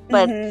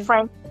 but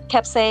Frank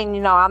kept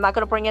saying, I'm not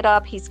going to bring it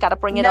up. He's got to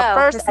bring it up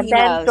first.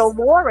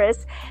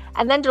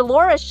 And then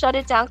Dolores shut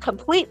it down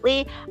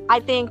completely. I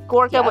think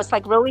Gorga was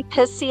like really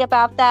pissy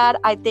about that.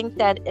 I think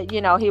that,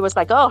 he was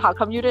like, oh, how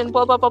come you didn't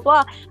blah, blah, blah,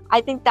 blah.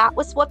 I think that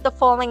was what the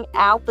falling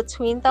out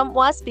between them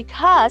was,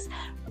 because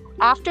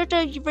after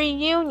the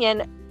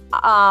reunion,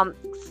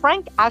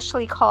 Frank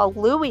actually called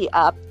Louis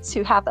up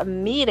to have a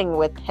meeting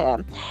with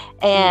him,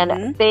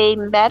 and they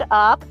met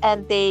up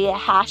and they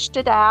hashed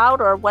it out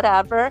or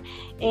whatever.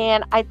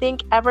 And I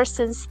think ever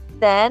since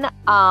then,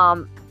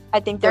 I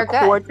think they're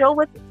cordial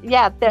with,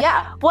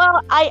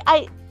 well,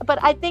 but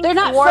I think they're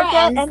not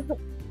friends. And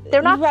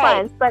they're not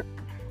friends,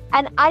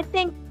 and I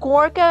think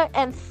Gorga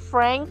and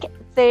Frank,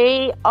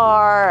 they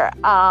are,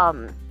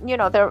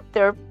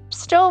 they're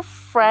still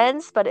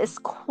friends, but it's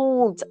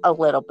cooled a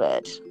little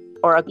bit.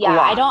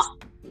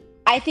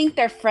 I think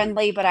they're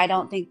friendly, but I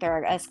don't think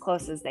they're as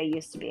close as they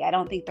used to be. I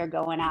don't think they're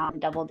going out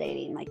and double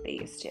dating like they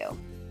used to.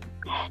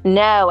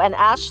 No, and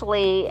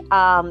actually,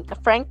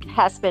 Frank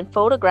has been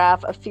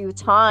photographed a few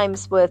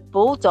times with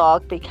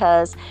Bulldog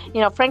because,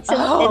 Frank's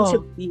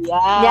into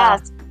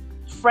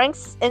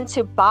Frank's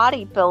into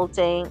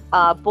bodybuilding.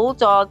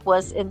 Bulldog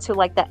was into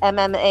like the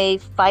MMA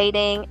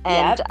fighting,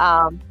 and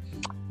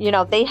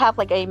they have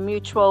like a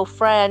mutual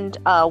friend.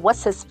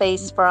 What's his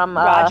face from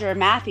Roger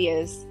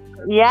Matthews?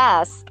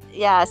 Yes,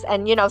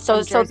 and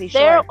so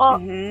they're all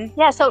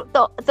so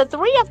the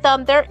three of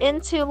them, they're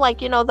into like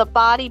the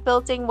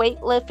bodybuilding,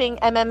 weightlifting,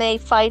 MMA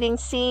fighting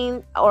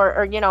scene,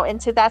 or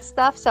into that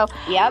stuff. So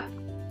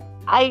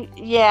I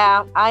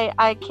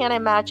can't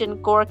imagine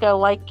Gorga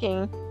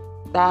liking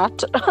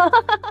that.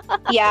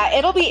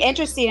 It'll be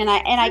interesting, and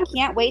I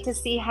can't wait to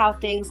see how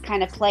things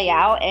kind of play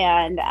out,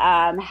 and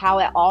how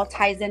it all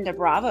ties into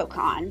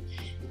BravoCon.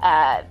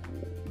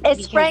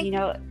 Is Frank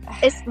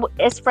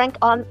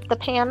on the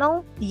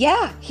panel?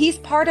 Yeah, he's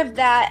part of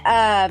that.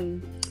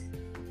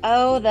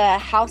 The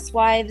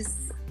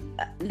Housewives,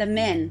 the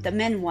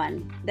men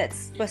one that's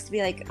supposed to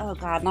be like, oh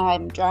God, now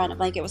I'm drawing a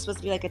blank. It was supposed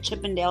to be like a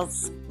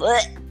Chippendales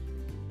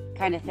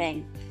kind of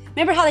thing.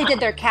 Remember how they did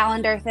their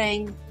calendar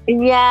thing?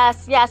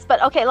 Yes.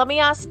 But okay, let me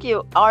ask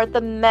you: are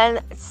the men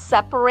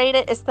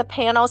separated? Is the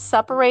panel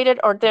separated,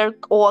 or they're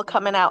all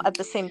coming out at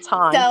the same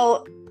time?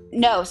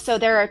 No, so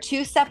there are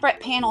two separate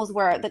panels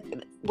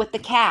with the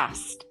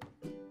cast.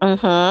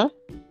 And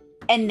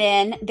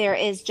then there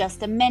is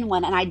just a men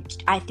one, and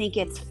I think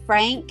it's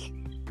Frank,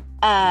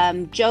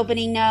 Joe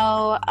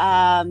Bonino,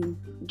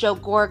 Joe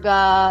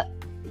Gorga,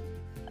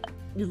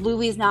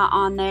 Louis not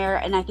on there,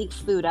 and I think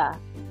Fuda.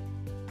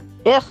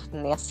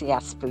 Nasty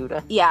ass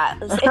Fuda. Yeah,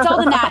 it's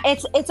all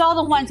it's all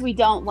the ones we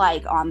don't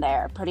like on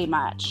there, pretty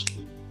much.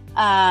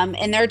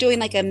 And they're doing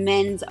like a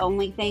men's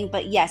only thing,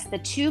 but yes, the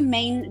two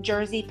main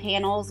Jersey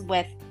panels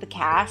with the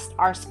cast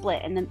are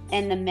split, and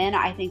the men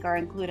I think are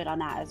included on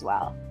that as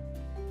well,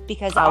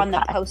 because on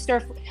the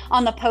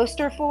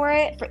poster for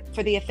it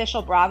for the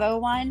official Bravo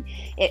one,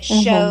 it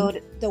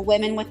showed the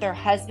women with their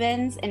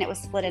husbands, and it was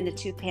split into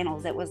two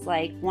panels. It was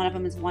like one of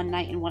them is one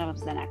night and one of them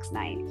is the next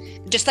night,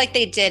 just like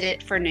they did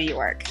it for New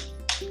York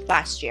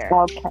last year.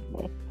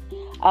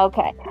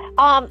 Okay.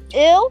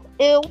 Ew,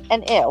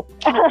 and ew.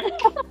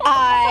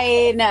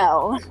 I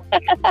know.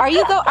 Are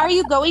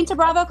you going to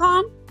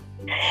BravoCon?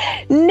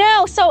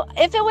 No. So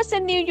if it was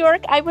in New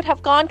York, I would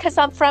have gone because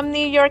I'm from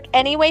New York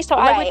anyway. So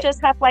I would just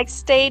have like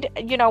stayed,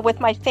 with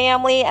my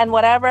family and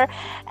whatever.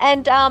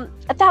 And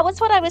that was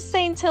what I was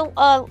saying to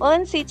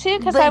Lindsay too,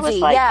 because I was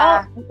like,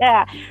 oh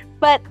yeah.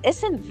 But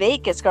it's in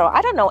Vegas, girl.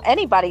 I don't know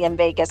anybody in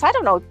Vegas. I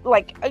don't know,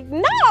 I don't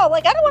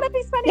want to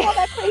be spending all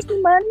that crazy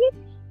money.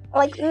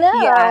 Like, no.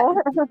 Yeah.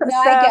 No,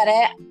 I get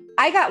it.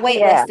 I got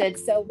waitlisted,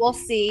 so we'll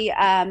see.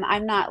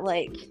 I'm not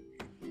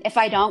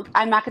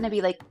I'm not going to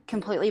be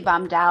completely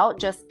bummed out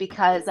just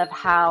because of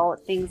how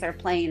things are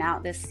playing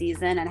out this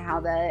season and how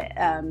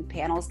the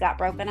panels got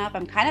broken up.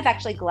 I'm kind of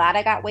actually glad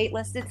I got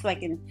waitlisted so I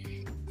can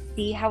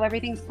see how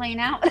everything's playing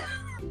out.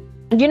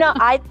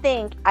 I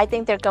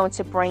think they're going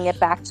to bring it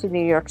back to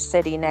New York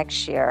City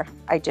next year.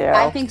 I do.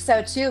 I think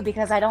so too,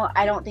 because I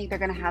don't think they're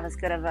going to have as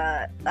good of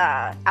a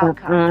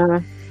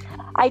outcome.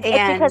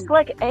 Because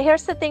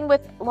here's the thing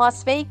with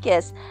Las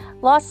Vegas.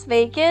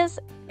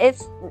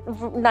 It's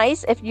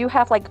nice if you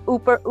have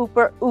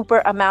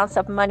uber amounts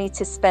of money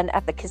to spend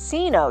at the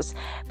casinos.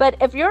 But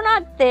if you're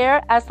not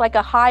there as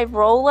a high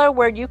roller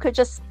where you could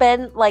just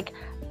spend a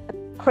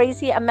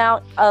crazy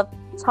amount of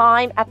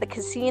time at the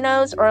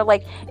casinos, or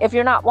if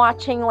you're not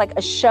watching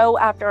a show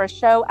after a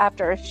show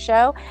after a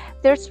show,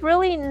 there's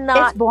really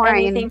not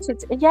anything to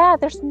do. Yeah,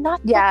 there's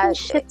not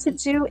shit to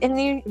do in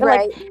New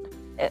York.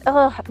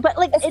 But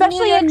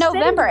especially in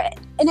November,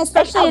 and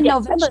especially in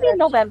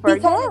November,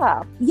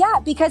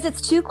 because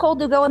it's too cold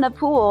to go in the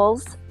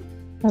pools.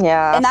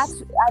 Yeah, and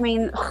that's, I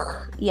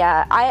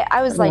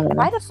was like,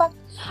 why the fuck?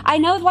 I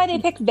know why they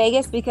picked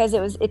Vegas, because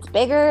it's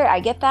bigger. I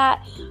get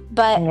that,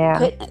 but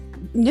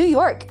New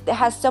York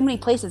has so many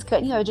places.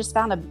 Couldn't you have just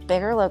found a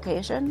bigger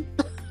location?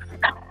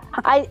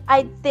 I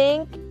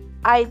think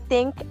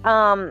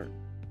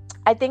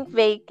I think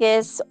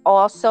Vegas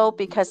also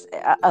because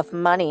of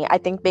money. I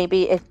think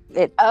maybe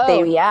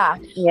Oh, yeah.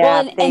 yeah,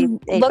 Well, they and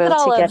look at able to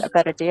all get of, a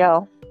better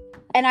deal.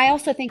 and I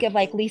also think of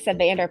like Lisa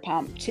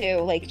Vanderpump too.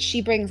 Like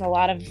she brings a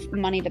lot of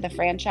money to the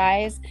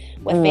franchise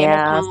with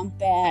Yeah.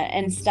 Vanderpump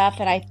and stuff.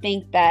 And I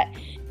think that,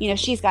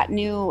 she's got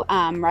new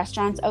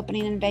restaurants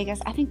opening in Vegas.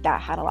 I think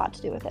that had a lot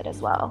to do with it as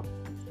well.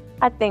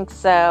 I think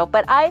so,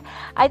 but I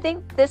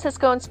think this is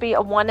going to be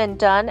a one and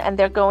done, and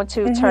they're going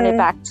to turn it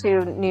back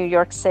to New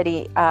York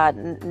City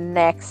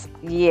next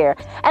year.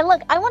 And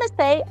look, I want to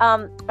say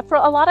for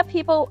a lot of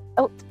people,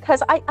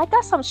 because I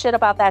got some shit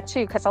about that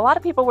too, because a lot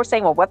of people were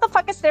saying, well, what the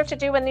fuck is there to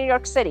do in New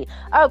York City?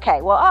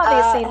 Okay, well,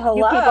 obviously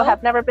you people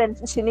have never been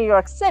to New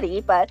York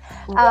City, but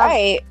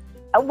right.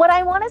 What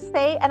I want to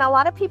say, and a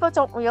lot of people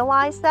don't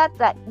realize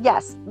that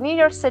yes, New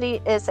York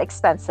City is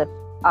expensive.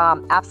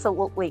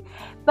 Absolutely.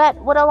 But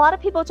what a lot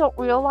of people don't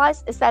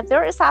realize is that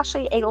there is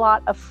actually a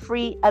lot of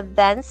free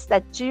events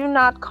that do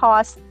not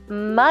cost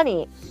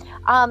money.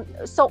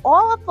 So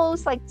all of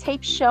those like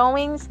tape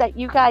showings that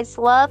you guys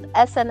love,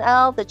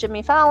 SNL, the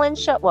Jimmy Fallon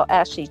show. Well,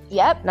 actually,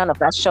 yep, none of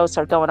that shows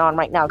are going on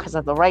right now because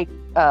of the writers.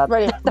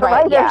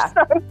 Yeah.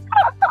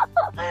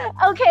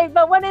 Okay,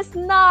 but when it's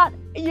not,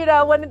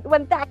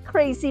 when that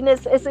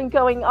craziness isn't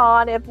going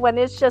on, when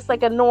it's just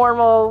like a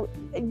normal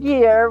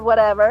year,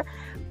 whatever.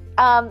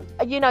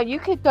 You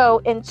could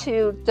go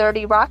into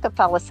Dirty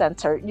Rockefeller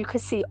Center. You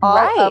could see all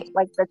of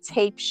like the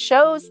tape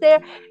shows there.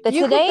 The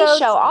Today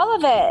Show, all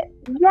of it.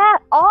 Yeah,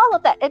 all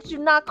of that. It do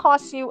not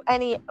cost you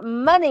any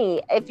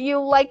money. If you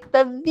like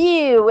The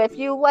View, if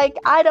you like,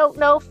 I don't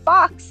know,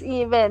 Fox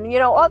even,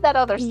 all that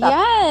other stuff.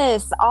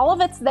 Yes, all of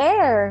it's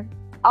there.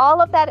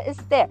 All of that is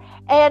there.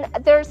 And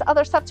there's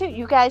other stuff too.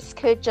 You guys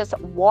could just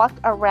walk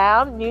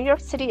around. New York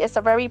City is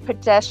a very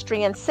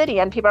pedestrian city.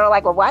 And people are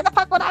like, well, why the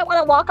fuck would I want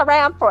to walk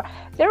around for?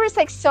 There is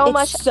like so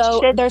much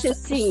shit to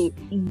see.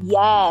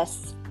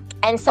 Yes.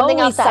 And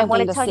something else that I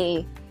want to tell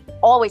you.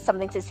 Always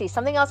something to see.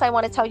 Something else I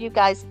want to tell you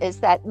guys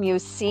is that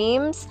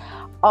museums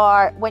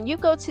when you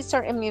go to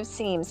certain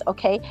museums,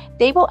 okay,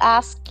 they will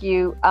ask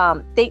you,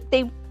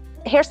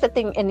 here's the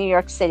thing in New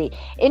York City.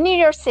 In New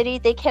York City,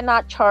 they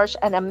cannot charge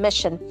an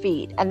admission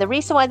fee. And the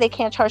reason why they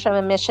can't charge an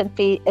admission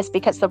fee is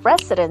because the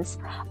residents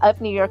of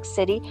New York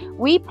City,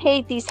 we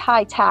pay these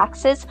high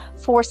taxes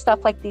for stuff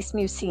like these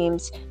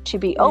museums to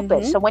be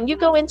open. So when you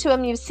go into a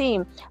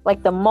museum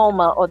like the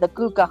MoMA or the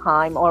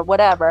Guggenheim or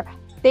whatever,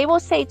 they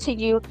will say to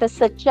you, the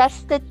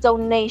suggested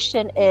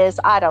donation is,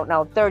 I don't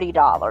know,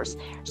 $30.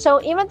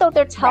 So even though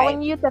they're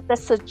telling you that the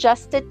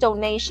suggested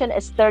donation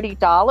is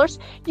 $30,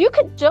 you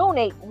could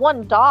donate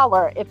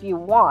 $1 if you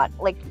want.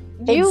 Like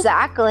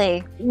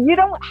exactly. You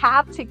don't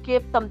have to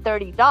give them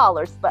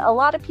 $30, but a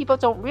lot of people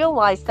don't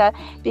realize that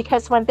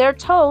because when they're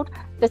told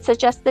the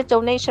suggested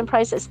donation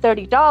price is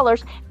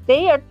 $30,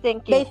 they are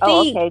thinking,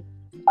 okay.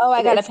 Oh,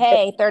 I got to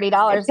pay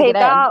 $30 to get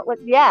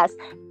in. Yes,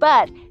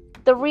 but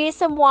the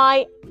reason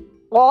why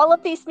all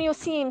of these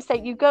museums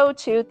that you go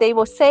to, they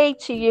will say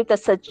to you the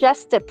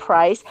suggested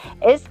price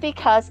is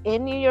because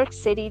in New York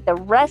City, the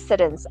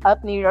residents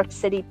of New York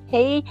City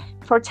pay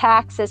for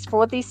taxes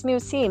for these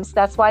museums.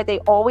 That's why they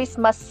always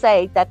must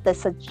say that the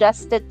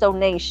suggested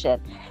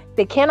donation.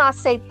 They cannot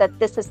say that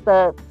this is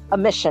the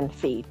admission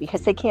fee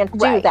because they can't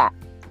do that.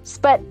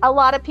 But a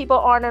lot of people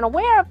aren't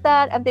aware of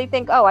that and they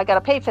think, oh, I got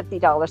to pay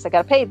 $50. I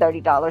got to pay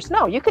 $30.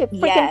 No, you could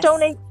freaking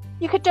donate.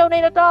 You could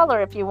donate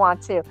 $1 if you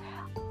want to.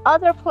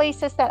 Other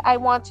places that I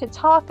want to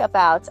talk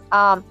about,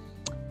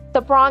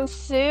 the Bronx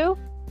Zoo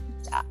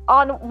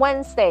on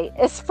Wednesday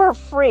is for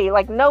free.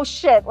 Like no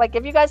shit. Like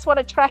if you guys want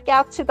to trek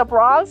out to the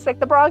Bronx,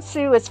 like the Bronx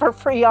Zoo is for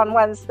free on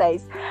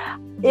Wednesdays.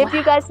 If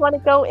you guys want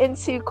to go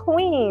into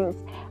Queens,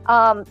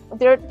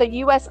 the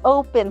U.S.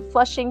 Open,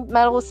 Flushing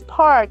Meadows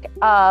Park.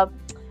 Oh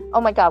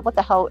my God, what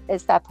the hell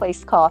is that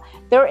place called?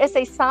 There is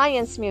a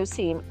science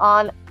museum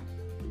on.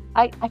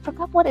 I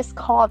forgot what it's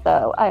called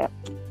though.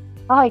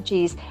 Oh,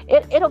 geez.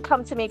 It'll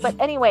come to me. But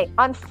anyway,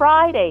 on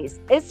Fridays,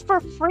 it's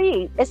for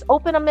free. It's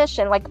open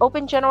admission, like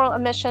open general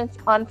admissions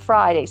on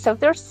Friday. So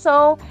there's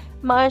so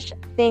much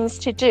things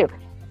to do.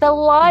 The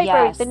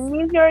library,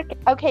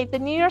 the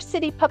New York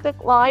City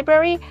Public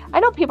Library. I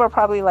know people are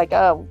probably like,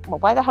 oh, well,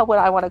 why the hell would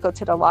I want to go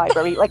to the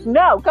library? Like,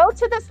 no, go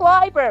to this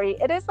library.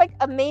 It is like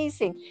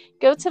amazing.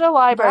 Go to the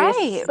library.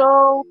 It's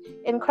so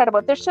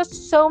incredible. There's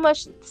just so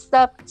much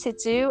stuff to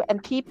do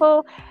and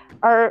people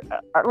are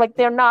like,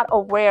 they're not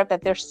aware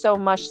that there's so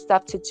much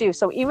stuff to do.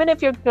 So even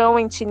if you're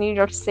going to New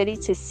York City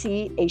to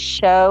see a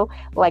show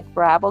like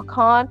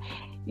BravoCon,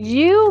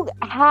 you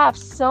have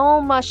so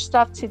much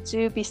stuff to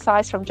do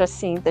besides from just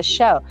seeing the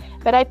show.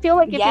 But I feel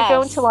like if you're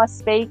going to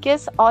Las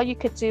Vegas, all you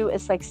could do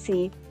is like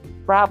see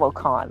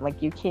BravoCon.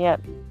 Like you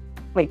can't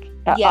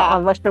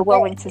unless you're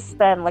willing to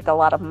spend like a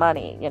lot of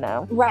money,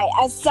 Right.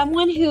 As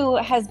someone who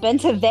has been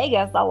to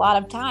Vegas a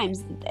lot of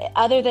times,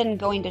 other than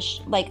going to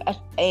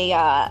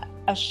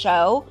a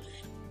show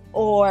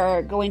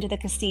or going to the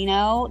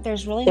casino,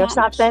 there's not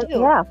much to do.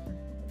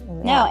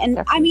 No,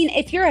 and I mean,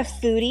 if you're a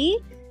foodie,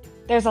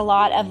 there's a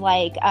lot of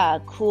like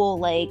cool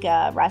like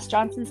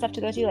restaurants and stuff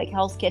to go to, like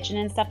Hell's Kitchen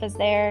and stuff is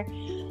there.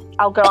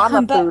 Oh, girl, I'm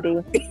a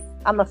foodie.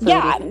 I'm a foodie.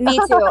 Yeah,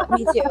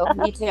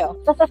 me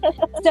too.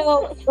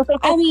 So,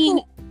 I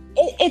mean,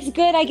 it's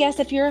good, I guess,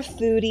 if you're a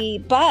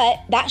foodie, but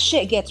that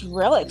shit gets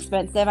real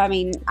expensive. I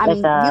mean,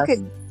 you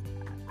could.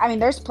 I mean,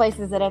 there's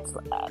places that it's.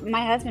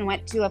 My husband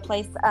went to a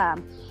place,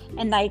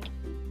 and like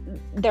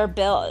their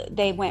bill,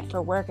 they went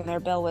for work, and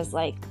their bill was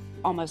like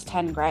almost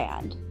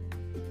 $10,000.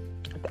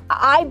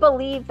 I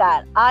believe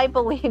that.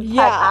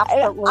 Yeah,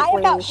 absolutely.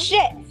 I thought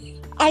shit.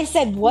 I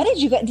said, what did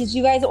you guys? Did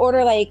you guys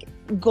order like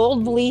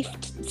gold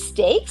leafed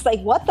steaks?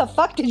 Like, what the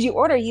fuck did you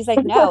order? He's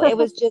like, no, it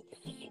was just.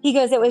 He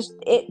goes,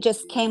 it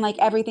just came like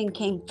everything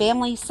came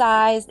family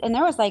sized, and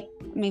there was like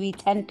maybe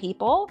 10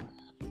 people.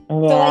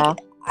 Yeah. So like,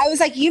 I was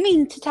like, you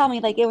mean to tell me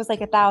like it was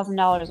like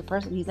 $1,000 a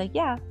person? He's like,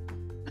 yeah.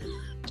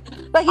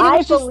 Like,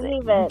 I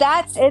believe it.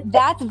 That's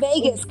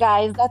Vegas,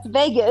 guys. That's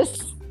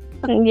Vegas.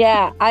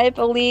 Yeah, I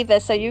believe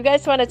it. So you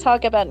guys want to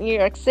talk about New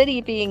York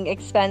City being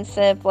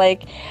expensive?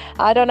 Like,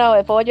 I don't know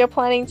if all you're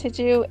planning to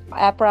do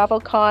at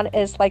BravoCon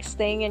is like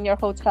staying in your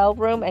hotel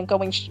room and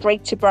going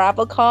straight to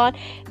BravoCon,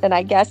 then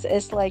I guess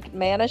it's like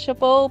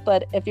manageable.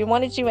 But if you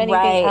want to do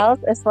anything else,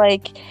 it's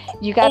like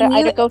you got to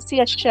either go see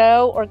a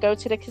show or go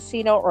to the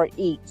casino or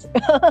eat.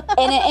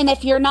 and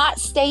if you're not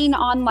staying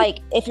on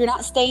like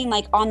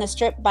on the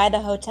strip by the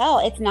hotel,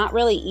 it's not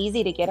really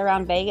easy to get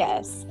around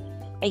Vegas.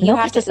 You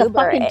have to Uber. The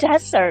fucking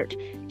desert.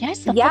 Yes,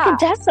 the fucking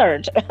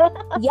desert.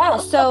 Yeah,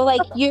 so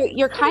like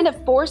you're kind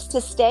of forced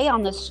to stay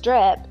on the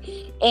strip,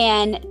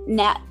 and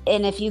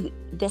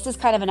this is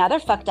kind of another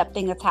fucked up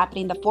thing that's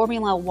happening. The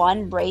Formula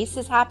One race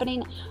is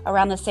happening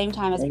around the same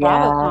time as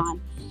BravoCon,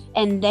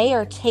 and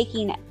they're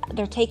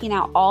taking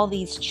out all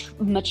these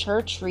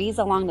mature trees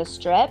along the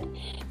strip.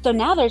 So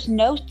now there's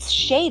no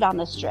shade on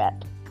the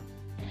strip.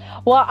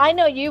 Well, I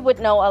know you would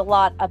know a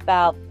lot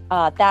about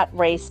that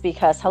race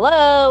because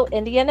hello,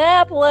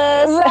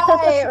 Indianapolis.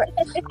 Right.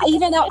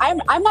 Even though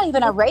I'm not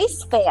even a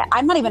race fan.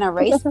 I'm not even a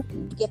race.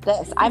 Get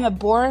this. I'm a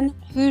born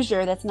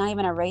Hoosier that's not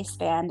even a race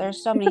fan.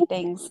 There's so many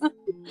things.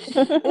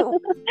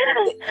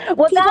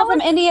 Well, people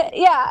from India,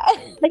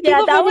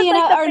 people from India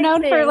are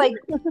known for like,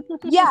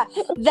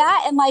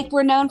 that, and like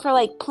we're known for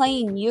like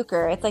playing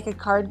euchre. It's like a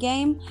card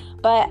game,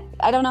 but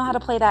I don't know how to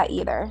play that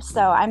either.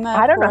 So I don't know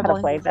how to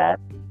play that.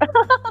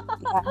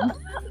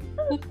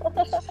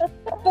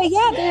 But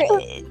yeah,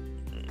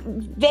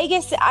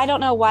 Vegas, I don't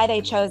know why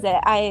they chose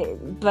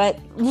it. But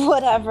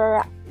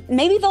whatever.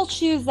 Maybe they'll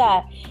choose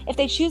that. If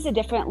they choose a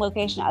different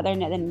location other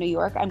than New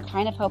York, I'm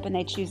kind of hoping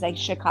they choose like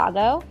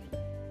Chicago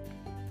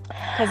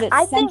because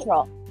it's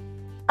central.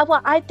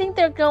 I think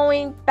they're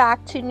going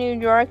back to New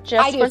York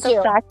just for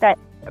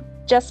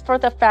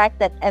the fact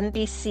that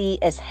NBC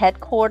is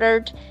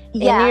headquartered in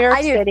New York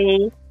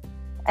City,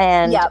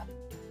 and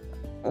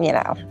you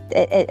know,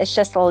 it's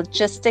just a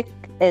logistic.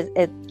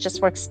 It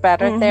just works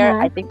better there.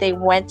 I think they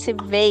went to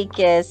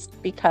Vegas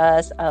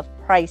because of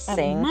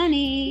pricing. Of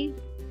money.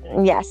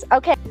 Yes.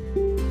 Okay.